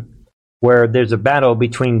happening where there's a battle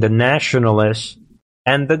between the nationalists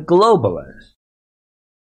and the globalists.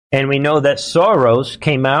 And we know that Soros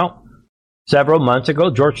came out several months ago,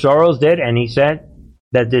 George Soros did, and he said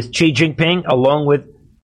that this Xi Jinping, along with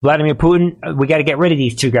Vladimir Putin, we got to get rid of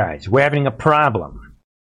these two guys. We're having a problem.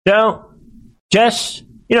 So, just,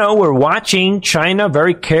 we're watching China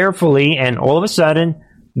very carefully, and all of a sudden,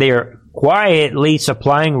 they're quietly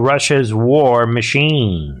supplying Russia's war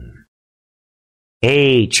machine.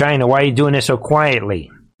 Hey, China, why are you doing this so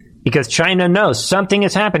quietly? Because China knows something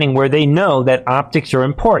is happening where they know that optics are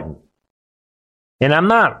important. And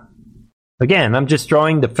I'm just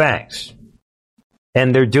throwing the facts.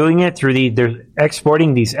 And they're doing it they're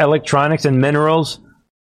exporting these electronics and minerals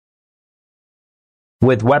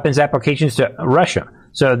with weapons applications to Russia.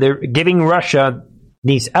 So they're giving Russia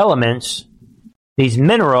these elements, these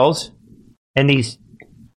minerals, and these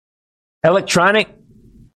electronic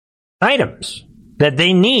items that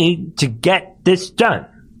they need to get this done.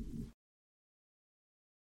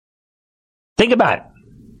 Think about it.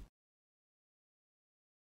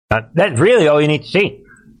 That's really all you need to see.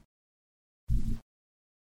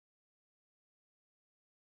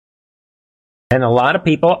 And a lot of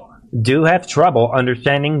people do have trouble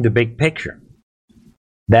understanding the big picture.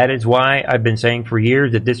 That is why I've been saying for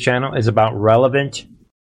years that this channel is about relevant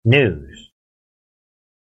news.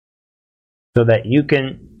 So that you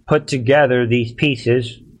can put together these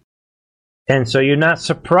pieces, and so you're not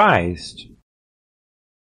surprised.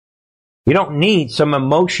 You don't need some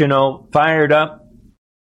emotional, fired up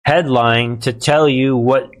headline to tell you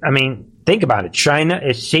what... think about it. China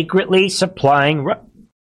is secretly supplying...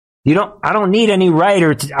 I don't need any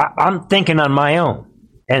writer I'm thinking on my own.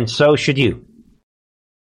 And so should you.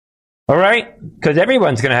 All right? Because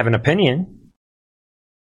everyone's going to have an opinion.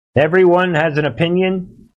 Everyone has an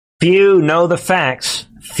opinion. Few know the facts.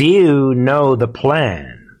 Few know the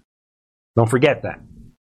plan. Don't forget that.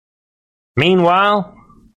 Meanwhile,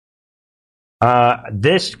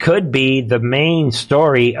 this could be the main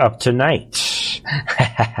story of tonight.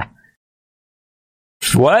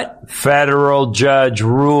 What? Federal judge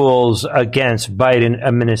rules against Biden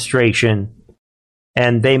administration,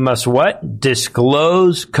 and they must what?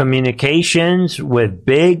 Disclose communications with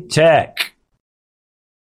big tech.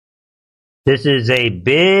 This is a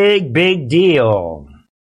big, big deal.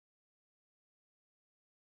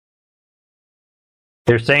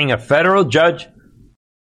 They're saying a federal judge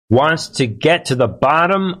wants to get to the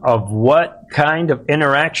bottom of what kind of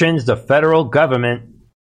interactions the federal government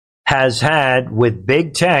has had with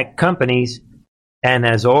big tech companies and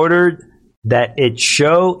has ordered that it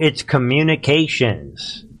show its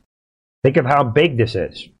communications. Think of how big this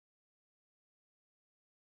is.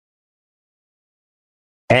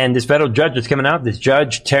 And this federal judge is coming out, this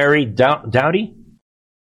Judge Terry Doughty.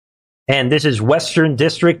 And this is Western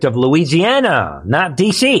District of Louisiana, not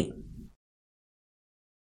D.C.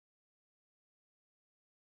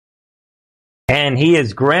 And he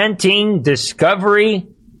is granting discovery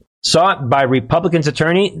sought by Republican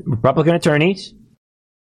attorneys.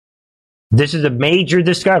 This is a major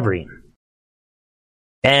discovery.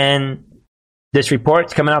 And this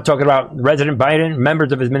report's coming out talking about President Biden,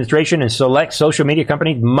 members of his administration, and select social media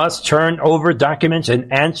companies must turn over documents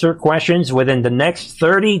and answer questions within the next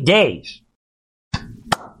 30 days.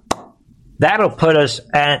 That'll put us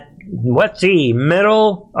at,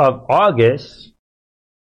 middle of August.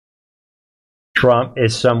 Trump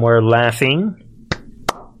is somewhere laughing.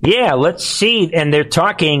 Yeah, let's see. And they're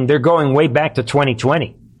going way back to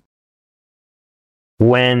 2020.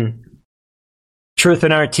 When Truth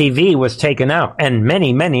and Art TV was taken out, and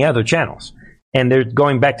many, many other channels. And they're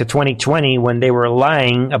going back to 2020 when they were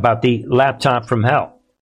lying about the laptop from hell.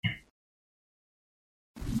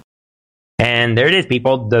 And there it is,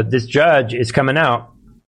 people. This judge is coming out.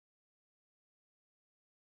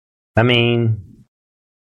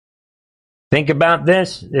 Think about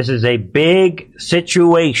this. This is a big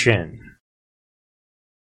situation.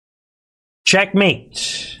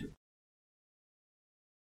 Checkmate.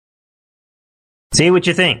 See what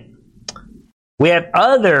you think. We have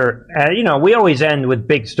other, we always end with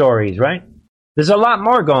big stories, right? There's a lot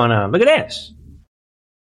more going on. Look at this.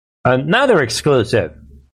 Another exclusive.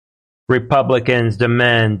 Republicans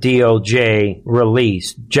demand DOJ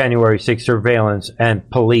release January 6th surveillance and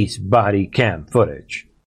police body cam footage.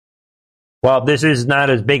 While this is not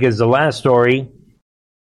as big as the last story,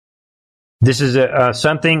 This is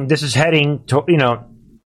something. This is heading to,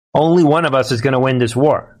 only one of us is going to win this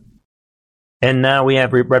war. And now we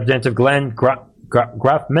have Representative Glenn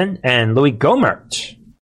Gruffman and Louis Gohmert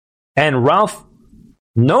and Ralph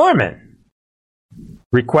Norman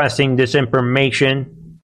requesting this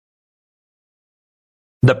information.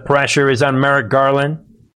 The pressure is on Merrick Garland.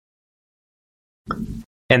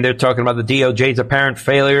 And they're talking about the DOJ's apparent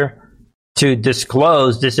failure to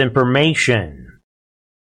disclose this information.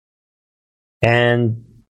 And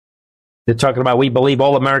they're talking about, we believe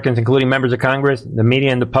all Americans, including members of Congress, the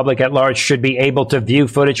media, and the public at large, should be able to view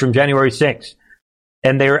footage from January 6th.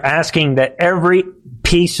 And they're asking that every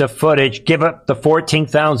piece of footage give up the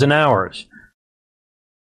 14,000 hours.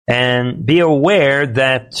 And be aware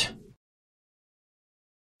that,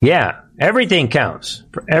 everything counts.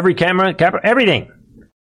 For every camera, everything.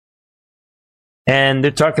 And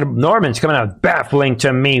they're talking, Norman's coming out baffling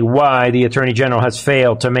to me why the Attorney General has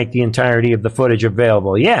failed to make the entirety of the footage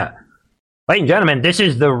available. Yeah. Ladies and gentlemen, this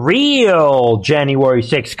is the real January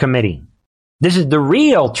 6th committee. This is the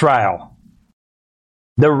real trial.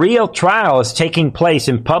 The real trial is taking place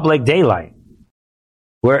in public daylight,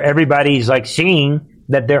 where everybody's seeing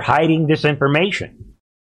that they're hiding this information.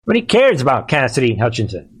 Nobody cares about Cassidy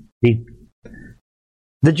Hutchinson.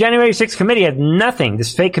 The January 6th committee had nothing,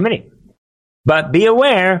 this fake committee. But be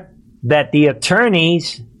aware that the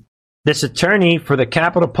this attorney for the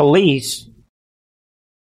Capitol Police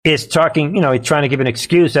is talking, he's trying to give an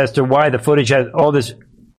excuse as to why the footage has all this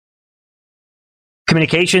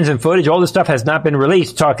communications and footage, all this stuff has not been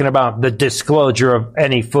released, talking about the disclosure of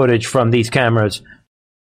any footage from these cameras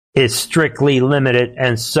is strictly limited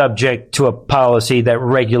and subject to a policy that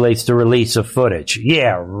regulates the release of footage.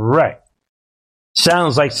 Yeah, right.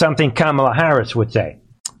 Sounds like something Kamala Harris would say.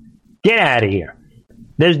 Get out of here.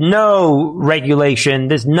 There's no regulation.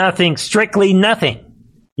 There's nothing, strictly nothing.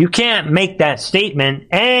 You can't make that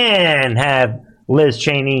statement and have Liz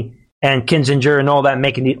Cheney and Kinzinger and all that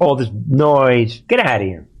making all this noise. Get out of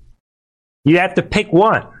here. You have to pick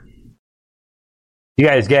one. You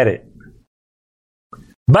guys get it.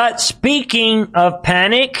 But speaking of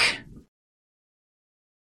panic,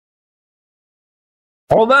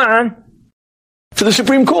 hold on. To the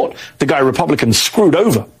Supreme Court, the guy Republicans screwed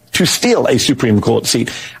over to steal a Supreme Court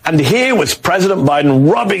seat. And here was President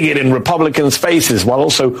Biden rubbing it in Republicans' faces while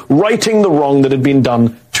also righting the wrong that had been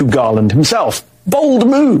done to Garland himself. Bold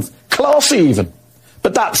move. Classy even.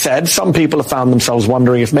 But that said, some people have found themselves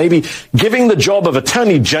wondering if maybe giving the job of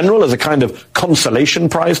Attorney General as a kind of consolation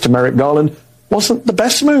prize to Merrick Garland wasn't the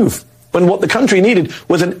best move, when what the country needed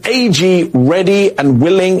was an AG ready and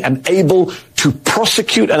willing and able to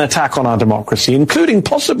prosecute an attack on our democracy, including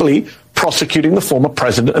possibly prosecuting the former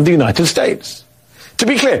President of the United States. To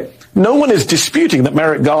be clear, no one is disputing that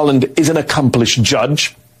Merrick Garland is an accomplished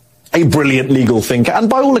judge, a brilliant legal thinker, and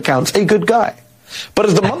by all accounts, a good guy. But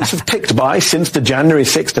as the months have ticked by since the January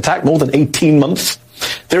 6th attack, more than 18 months,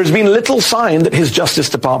 there has been little sign that his Justice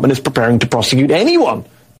Department is preparing to prosecute anyone.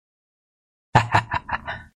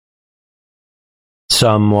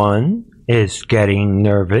 Someone is getting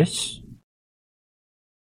nervous.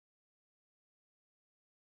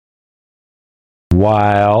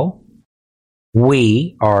 While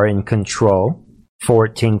we are in control,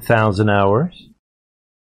 14,000 hours.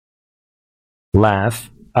 Laugh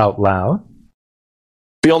out loud.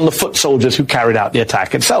 Beyond the foot soldiers who carried out the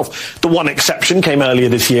attack itself. The one exception came earlier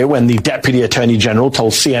this year when the Deputy Attorney General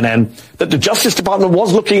told CNN that the Justice Department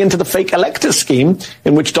was looking into the fake elector scheme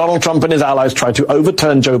in which Donald Trump and his allies tried to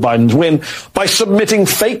overturn Joe Biden's win by submitting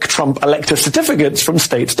fake Trump elector certificates from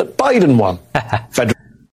states that Biden won.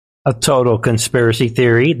 A total conspiracy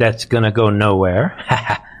theory that's going to go nowhere.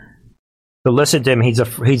 But listen to him.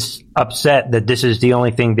 He's upset that this is the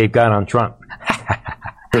only thing they've got on Trump.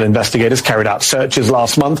 Investigators carried out searches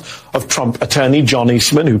last month of Trump attorney John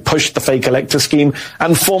Eastman, who pushed the fake elector scheme,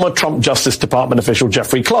 and former Trump Justice Department official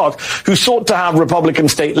Jeffrey Clark, who sought to have Republican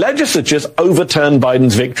state legislatures overturn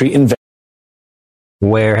Biden's victory in Vegas.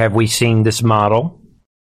 Where have we seen this model?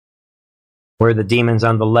 Where the demons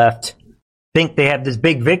on the left think they have this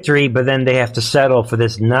big victory, but then they have to settle for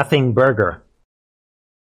this nothing burger.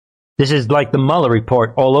 This is like the Mueller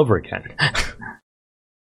report all over again.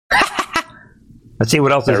 Let's see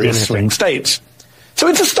what else is in swing states. So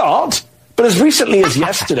it's a start, but as recently as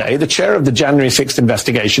yesterday, the chair of the January 6th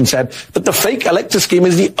investigation said that the fake elector scheme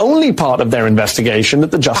is the only part of their investigation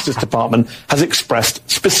that the Justice Department has expressed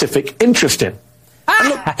specific interest in. And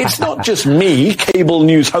look, it's not just me, cable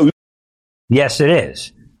news host. Yes, it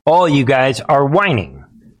is. All you guys are whining.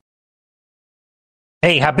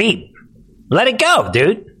 Hey, Habib, let it go,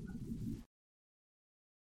 dude.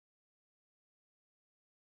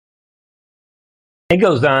 It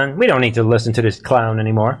goes on. We don't need to listen to this clown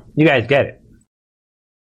anymore. You guys get it.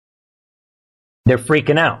 They're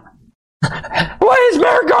freaking out. Why is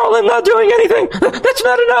Merrick Garland not doing anything? That's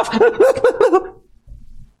not enough.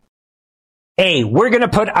 Hey, we're going to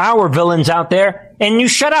put our villains out there, and you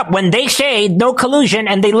shut up. When they say no collusion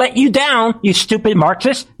and they let you down, you stupid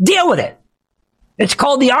Marxist, deal with it. It's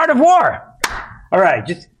called the art of war. All right,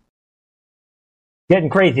 just getting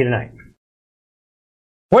crazy tonight.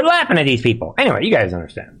 We're laughing at these people. Anyway, you guys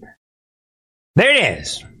understand. There it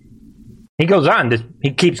is. He goes on.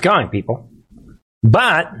 He keeps going, people.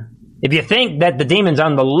 But if you think that the demons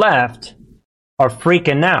on the left are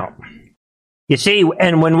freaking out, you see,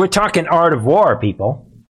 and when we're talking art of war, people,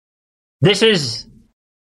 this is,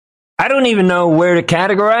 I don't even know where to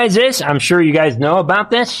categorize this. I'm sure you guys know about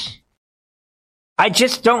this. I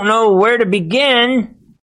just don't know where to begin.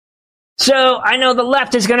 So I know the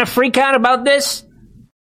left is going to freak out about this.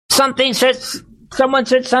 Someone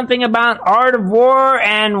said something about art of war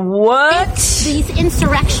and what? These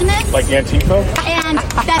insurrectionists. Like Antifa? And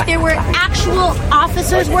that there were actual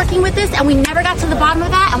officers working with this, and we never got to the bottom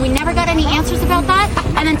of that, and we never got any answers about that.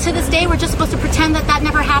 And then to this day, we're just supposed to pretend that that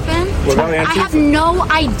never happened. I have no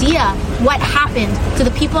idea what happened to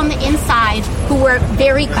the people on the inside who were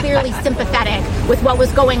very clearly sympathetic with what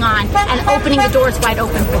was going on and opening the doors wide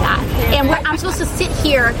open for that. And I'm supposed to sit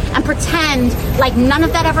here and pretend like none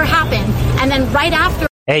of that ever happened, and then right after...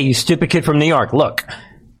 Hey, you stupid kid from New York, look.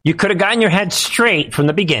 You could have gotten your head straight from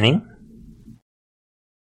the beginning.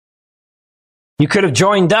 You could have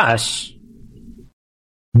joined us.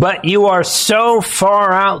 But you are so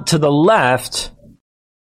far out to the left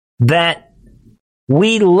that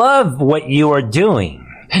we love what you are doing.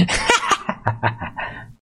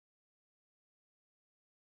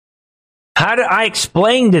 How do I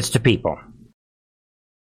explain this to people?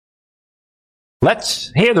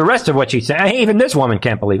 Let's hear the rest of what she said. Even this woman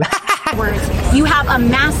can't believe it. You have a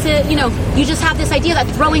massive, you just have this idea that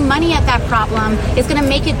throwing money at that problem is going to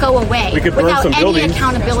make it go away without any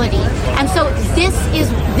accountability. And so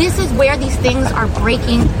this is where these things are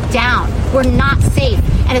breaking down. We're not safe.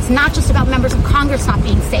 And it's not just about members of Congress not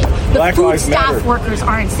being safe. The food staff workers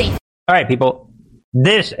aren't safe. All right, people.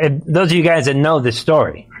 Those of you guys that know this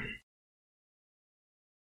story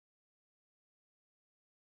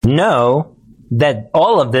know that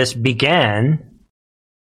all of this began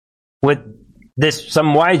with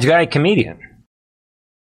some wise guy comedian.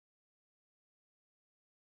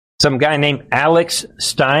 Some guy named Alex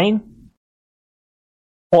Stein.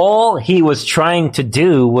 All he was trying to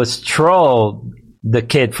do was troll the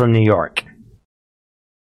kid from New York.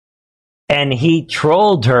 And he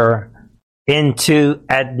trolled her into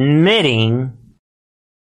admitting,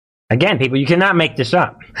 again, people, you cannot make this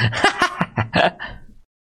up.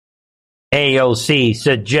 AOC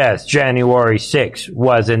suggests January 6th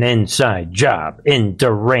was an inside job in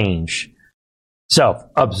deranged,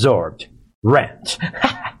 self-absorbed rant.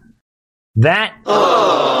 That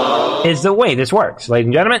is the way this works, ladies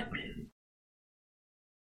and gentlemen.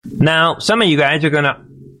 Now, some of you guys are going to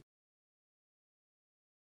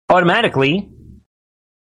automatically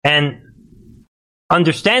and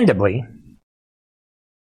understandably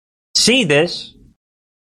see this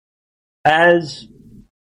as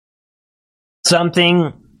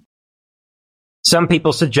something some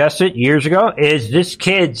people suggested years ago. Is this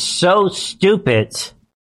kid so stupid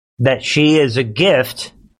that she is a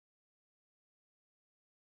gift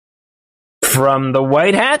from the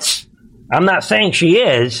White Hats? I'm not saying she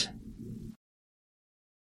is,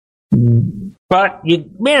 but you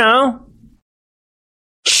know,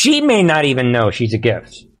 she may not even know she's a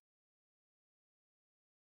gift.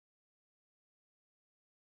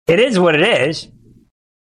 It is what it is.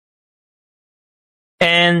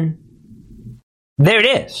 And there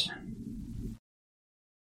it is.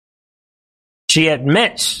 She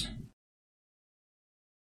admits.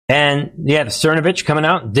 And you have Cernovich coming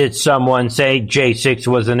out. Did someone say J6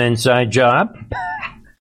 was an inside job?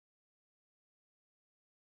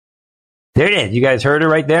 There it is. You guys heard her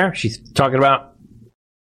right there? She's talking about,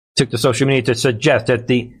 took to social media to suggest that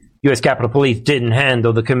the U.S. Capitol Police didn't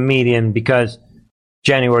handle the comedian because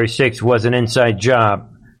January 6th was an inside job.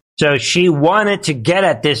 So she wanted to get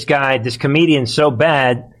at this guy, this comedian, so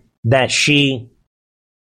bad that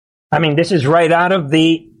this is right out of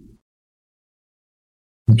the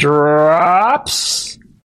drops.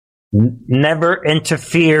 Never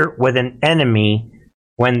interfere with an enemy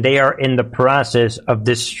when they are in the process of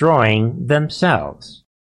destroying themselves.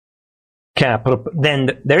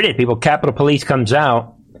 Then there it is, people. Capitol Police comes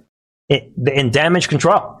out in damage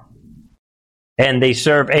control. And they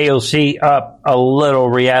serve AOC up a little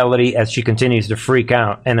reality as she continues to freak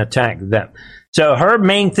out and attack them. So her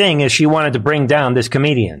main thing is she wanted to bring down this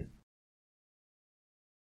comedian.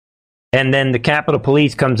 And then the Capitol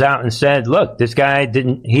Police comes out and said, look, this guy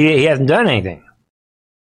he hasn't done anything.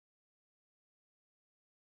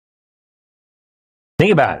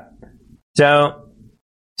 Think about it. So,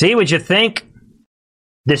 see what you think?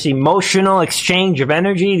 This emotional exchange of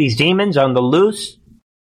energy, these demons on the loose.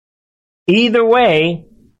 Either way,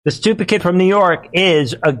 the stupid kid from New York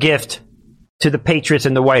is a gift to the Patriots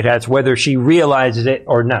in the White House, whether she realizes it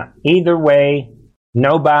or not. Either way,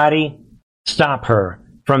 nobody stop her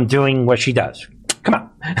from doing what she does. Come on.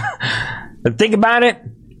 But think about it.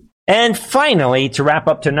 And finally, to wrap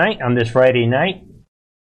up tonight on this Friday night,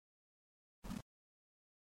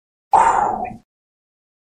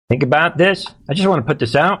 think about this. I just want to put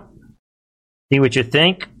this out. See what you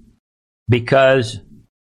think. Because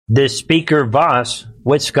this Speaker Voss,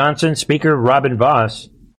 Wisconsin Speaker Robin Voss,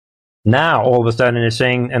 now all of a sudden is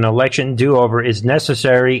saying an election do-over is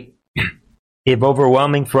necessary if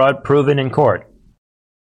overwhelming fraud proven in court.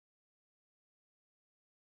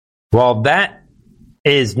 Well, that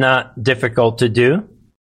is not difficult to do.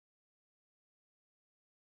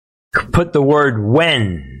 Put the word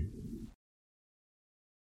when.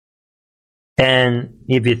 And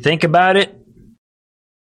if you think about it,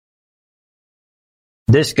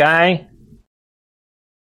 this guy,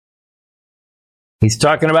 he's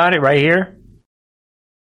talking about it right here.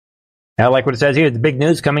 I like what it says here. The big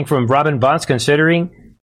news coming from Robin Voss,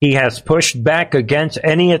 considering he has pushed back against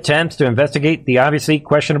any attempts to investigate the obviously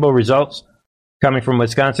questionable results coming from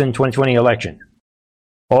Wisconsin 2020 election.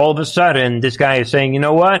 All of a sudden, this guy is saying, you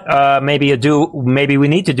know what? Maybe we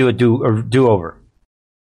need to do a do-over.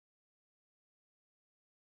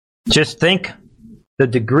 Just think the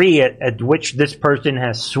degree at which this person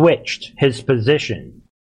has switched his position.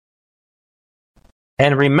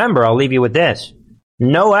 And remember, I'll leave you with this.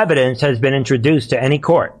 No evidence has been introduced to any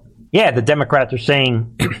court. Yeah, the Democrats are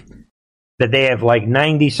saying that they have like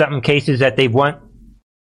 90-something cases that they've won.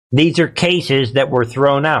 These are cases that were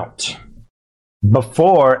thrown out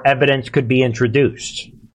before evidence could be introduced.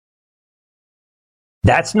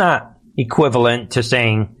 That's not equivalent to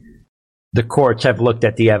saying the courts have looked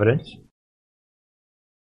at the evidence.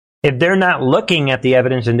 If they're not looking at the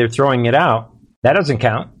evidence and they're throwing it out, that doesn't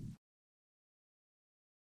count.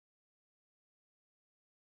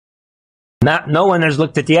 No one has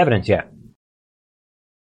looked at the evidence yet.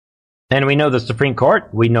 And we know the Supreme Court,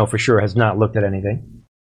 we know for sure, has not looked at anything.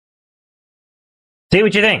 See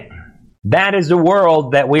what you think. That is the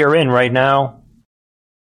world that we are in right now.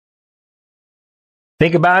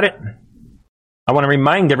 Think about it. I want to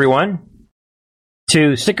remind everyone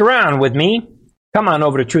to stick around with me. Come on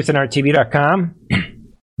over to truthandarttv.com.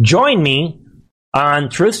 Join me on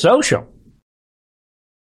Truth Social.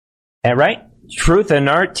 All right? Truth and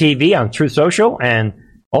Art TV on Truth Social, and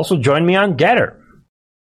also join me on Getter.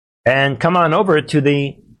 And come on over to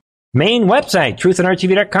the main website,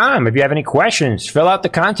 truthandarttv.com. If you have any questions, fill out the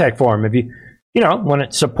contact form. If you want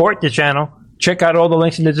to support the channel, check out all the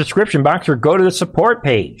links in the description box or go to the support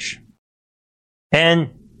page.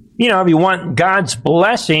 And, if you want God's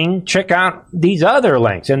blessing, check out these other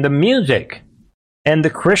links and the music and the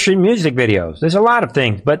Christian music videos. There's a lot of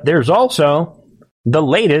things, but there's also the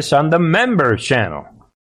latest on the members channel,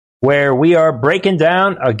 where we are breaking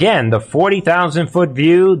down, again, the 40,000-foot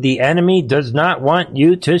view the enemy does not want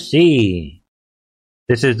you to see.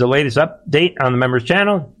 This is the latest update on the members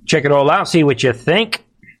channel. Check it all out, see what you think.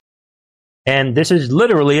 And this is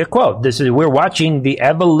literally a quote. We're watching the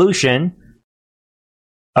evolution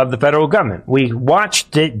of the federal government. We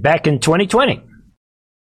watched it back in 2020.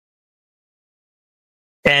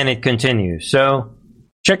 And it continues. So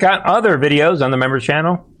check out other videos on the members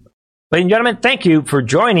channel. Ladies and gentlemen, thank you for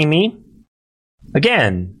joining me.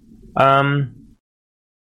 Again,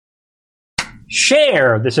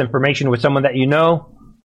 share this information with someone that you know.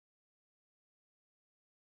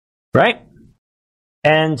 Right?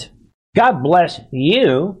 And God bless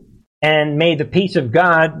you. And may the peace of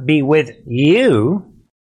God be with you.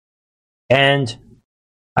 And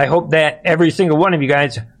I hope that every single one of you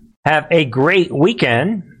guys have a great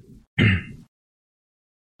weekend.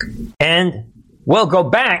 And we'll go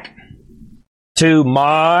back to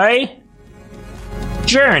my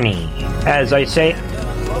journey. As I say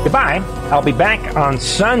goodbye, I'll be back on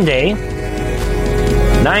Sunday,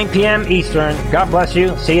 9 p.m. Eastern. God bless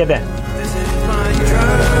you. See you then.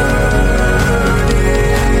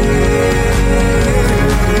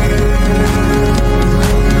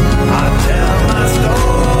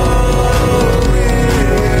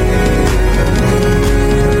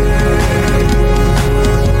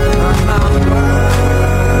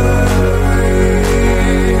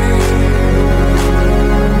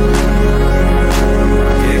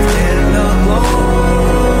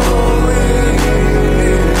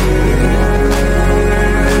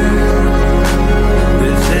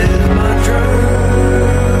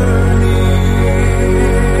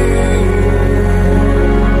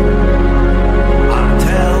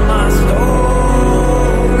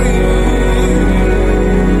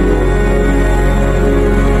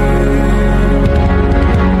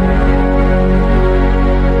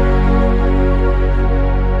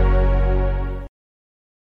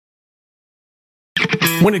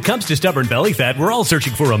 When it comes to stubborn belly fat, we're all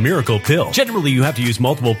searching for a miracle pill. Generally, you have to use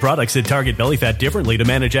multiple products that target belly fat differently to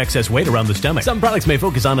manage excess weight around the stomach. Some products may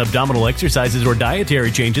focus on abdominal exercises or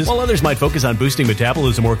dietary changes, while others might focus on boosting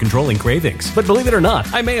metabolism or controlling cravings. But believe it or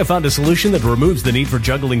not, I may have found a solution that removes the need for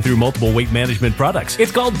juggling through multiple weight management products.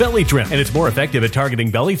 It's called Belly Trim, and it's more effective at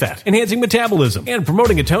targeting belly fat, enhancing metabolism, and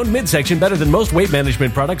promoting a toned midsection better than most weight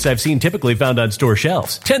management products I've seen typically found on store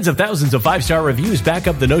shelves. Tens of thousands of 5-star reviews back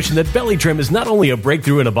up the notion that Belly Trim is not only a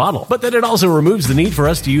breakthrough in a bottle, but that it also removes the need for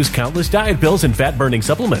us to use countless diet pills and fat-burning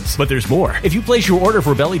supplements. But there's more. If you place your order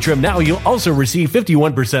for Belly Trim now, you'll also receive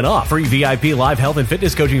 51% off, free VIP live health and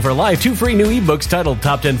fitness coaching for life, 2 free new ebooks titled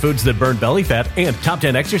Top 10 Foods That Burn Belly Fat and Top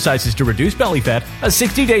 10 Exercises to Reduce Belly Fat, a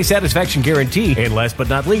 60-day satisfaction guarantee, and last but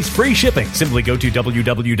not least, free shipping. Simply go to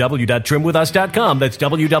www.trimwithus.com. That's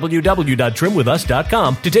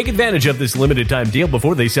www.trimwithus.com to take advantage of this limited time deal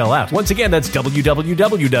before they sell out. Once again, that's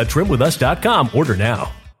www.trimwithus.com. Order now.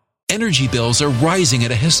 Energy bills are rising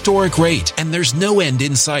at a historic rate, and there's no end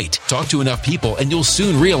in sight. Talk to enough people, and you'll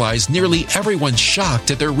soon realize nearly everyone's shocked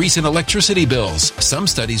at their recent electricity bills. Some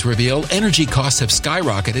studies reveal energy costs have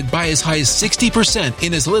skyrocketed by as high as 60%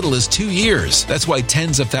 in as little as 2 years. That's why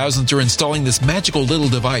tens of thousands are installing this magical little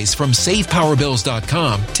device from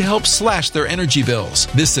SavePowerBills.com to help slash their energy bills.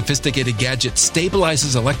 This sophisticated gadget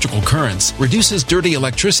stabilizes electrical currents, reduces dirty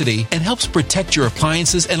electricity, and helps protect your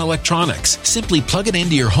appliances and electronics. Simply plug it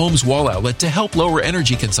into your home's wall outlet to help lower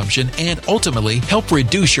energy consumption and ultimately help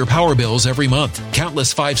reduce your power bills every month.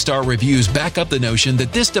 Countless 5-star reviews back up the notion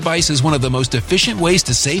that this device is one of the most efficient ways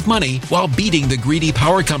to save money while beating the greedy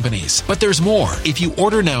power companies. But there's more. If you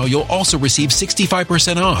order now, you'll also receive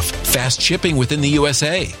 65% off, fast shipping within the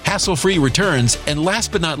USA, hassle-free returns, and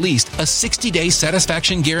last but not least, a 60-day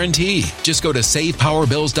satisfaction guarantee. Just go to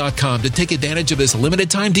SavePowerBills.com to take advantage of this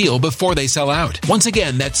limited time deal before they sell out. Once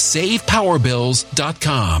again, that's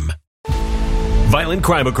SavePowerBills.com. Violent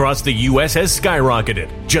crime across the U.S. has skyrocketed.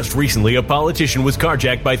 Just recently, a politician was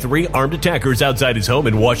carjacked by 3 armed attackers outside his home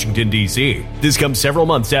in Washington, D.C. This comes several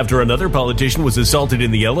months after another politician was assaulted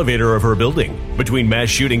in the elevator of her building. Between mass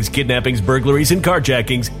shootings, kidnappings, burglaries, and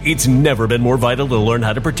carjackings, it's never been more vital to learn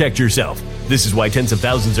how to protect yourself. This is why tens of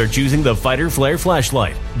thousands are choosing the Fighter Flare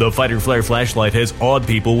flashlight. The Fighter Flare flashlight has awed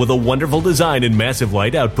people with a wonderful design and massive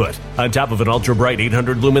light output. On top of an ultra-bright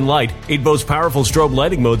 800-lumen light, it boasts powerful strobe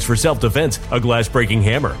lighting modes for self-defense, a glass-breaking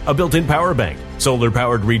hammer, a built-in power bank,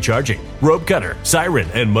 solar-powered recharging, rope cutter, siren,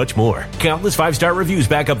 and much more. Countless 5-star reviews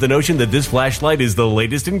back up the notion that this flashlight is the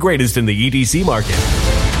latest and greatest in the EDC market.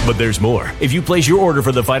 But there's more. If you place your order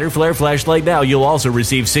for the Fighter Flare flashlight now, you'll also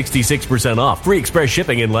receive 66% off, free express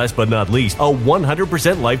shipping, and last but not least, a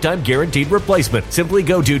 100% lifetime guaranteed replacement. Simply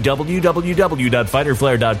go to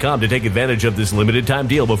www.fighterflare.com to take advantage of this limited time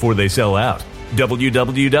deal before they sell out.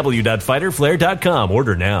 www.fighterflare.com.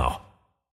 Order now.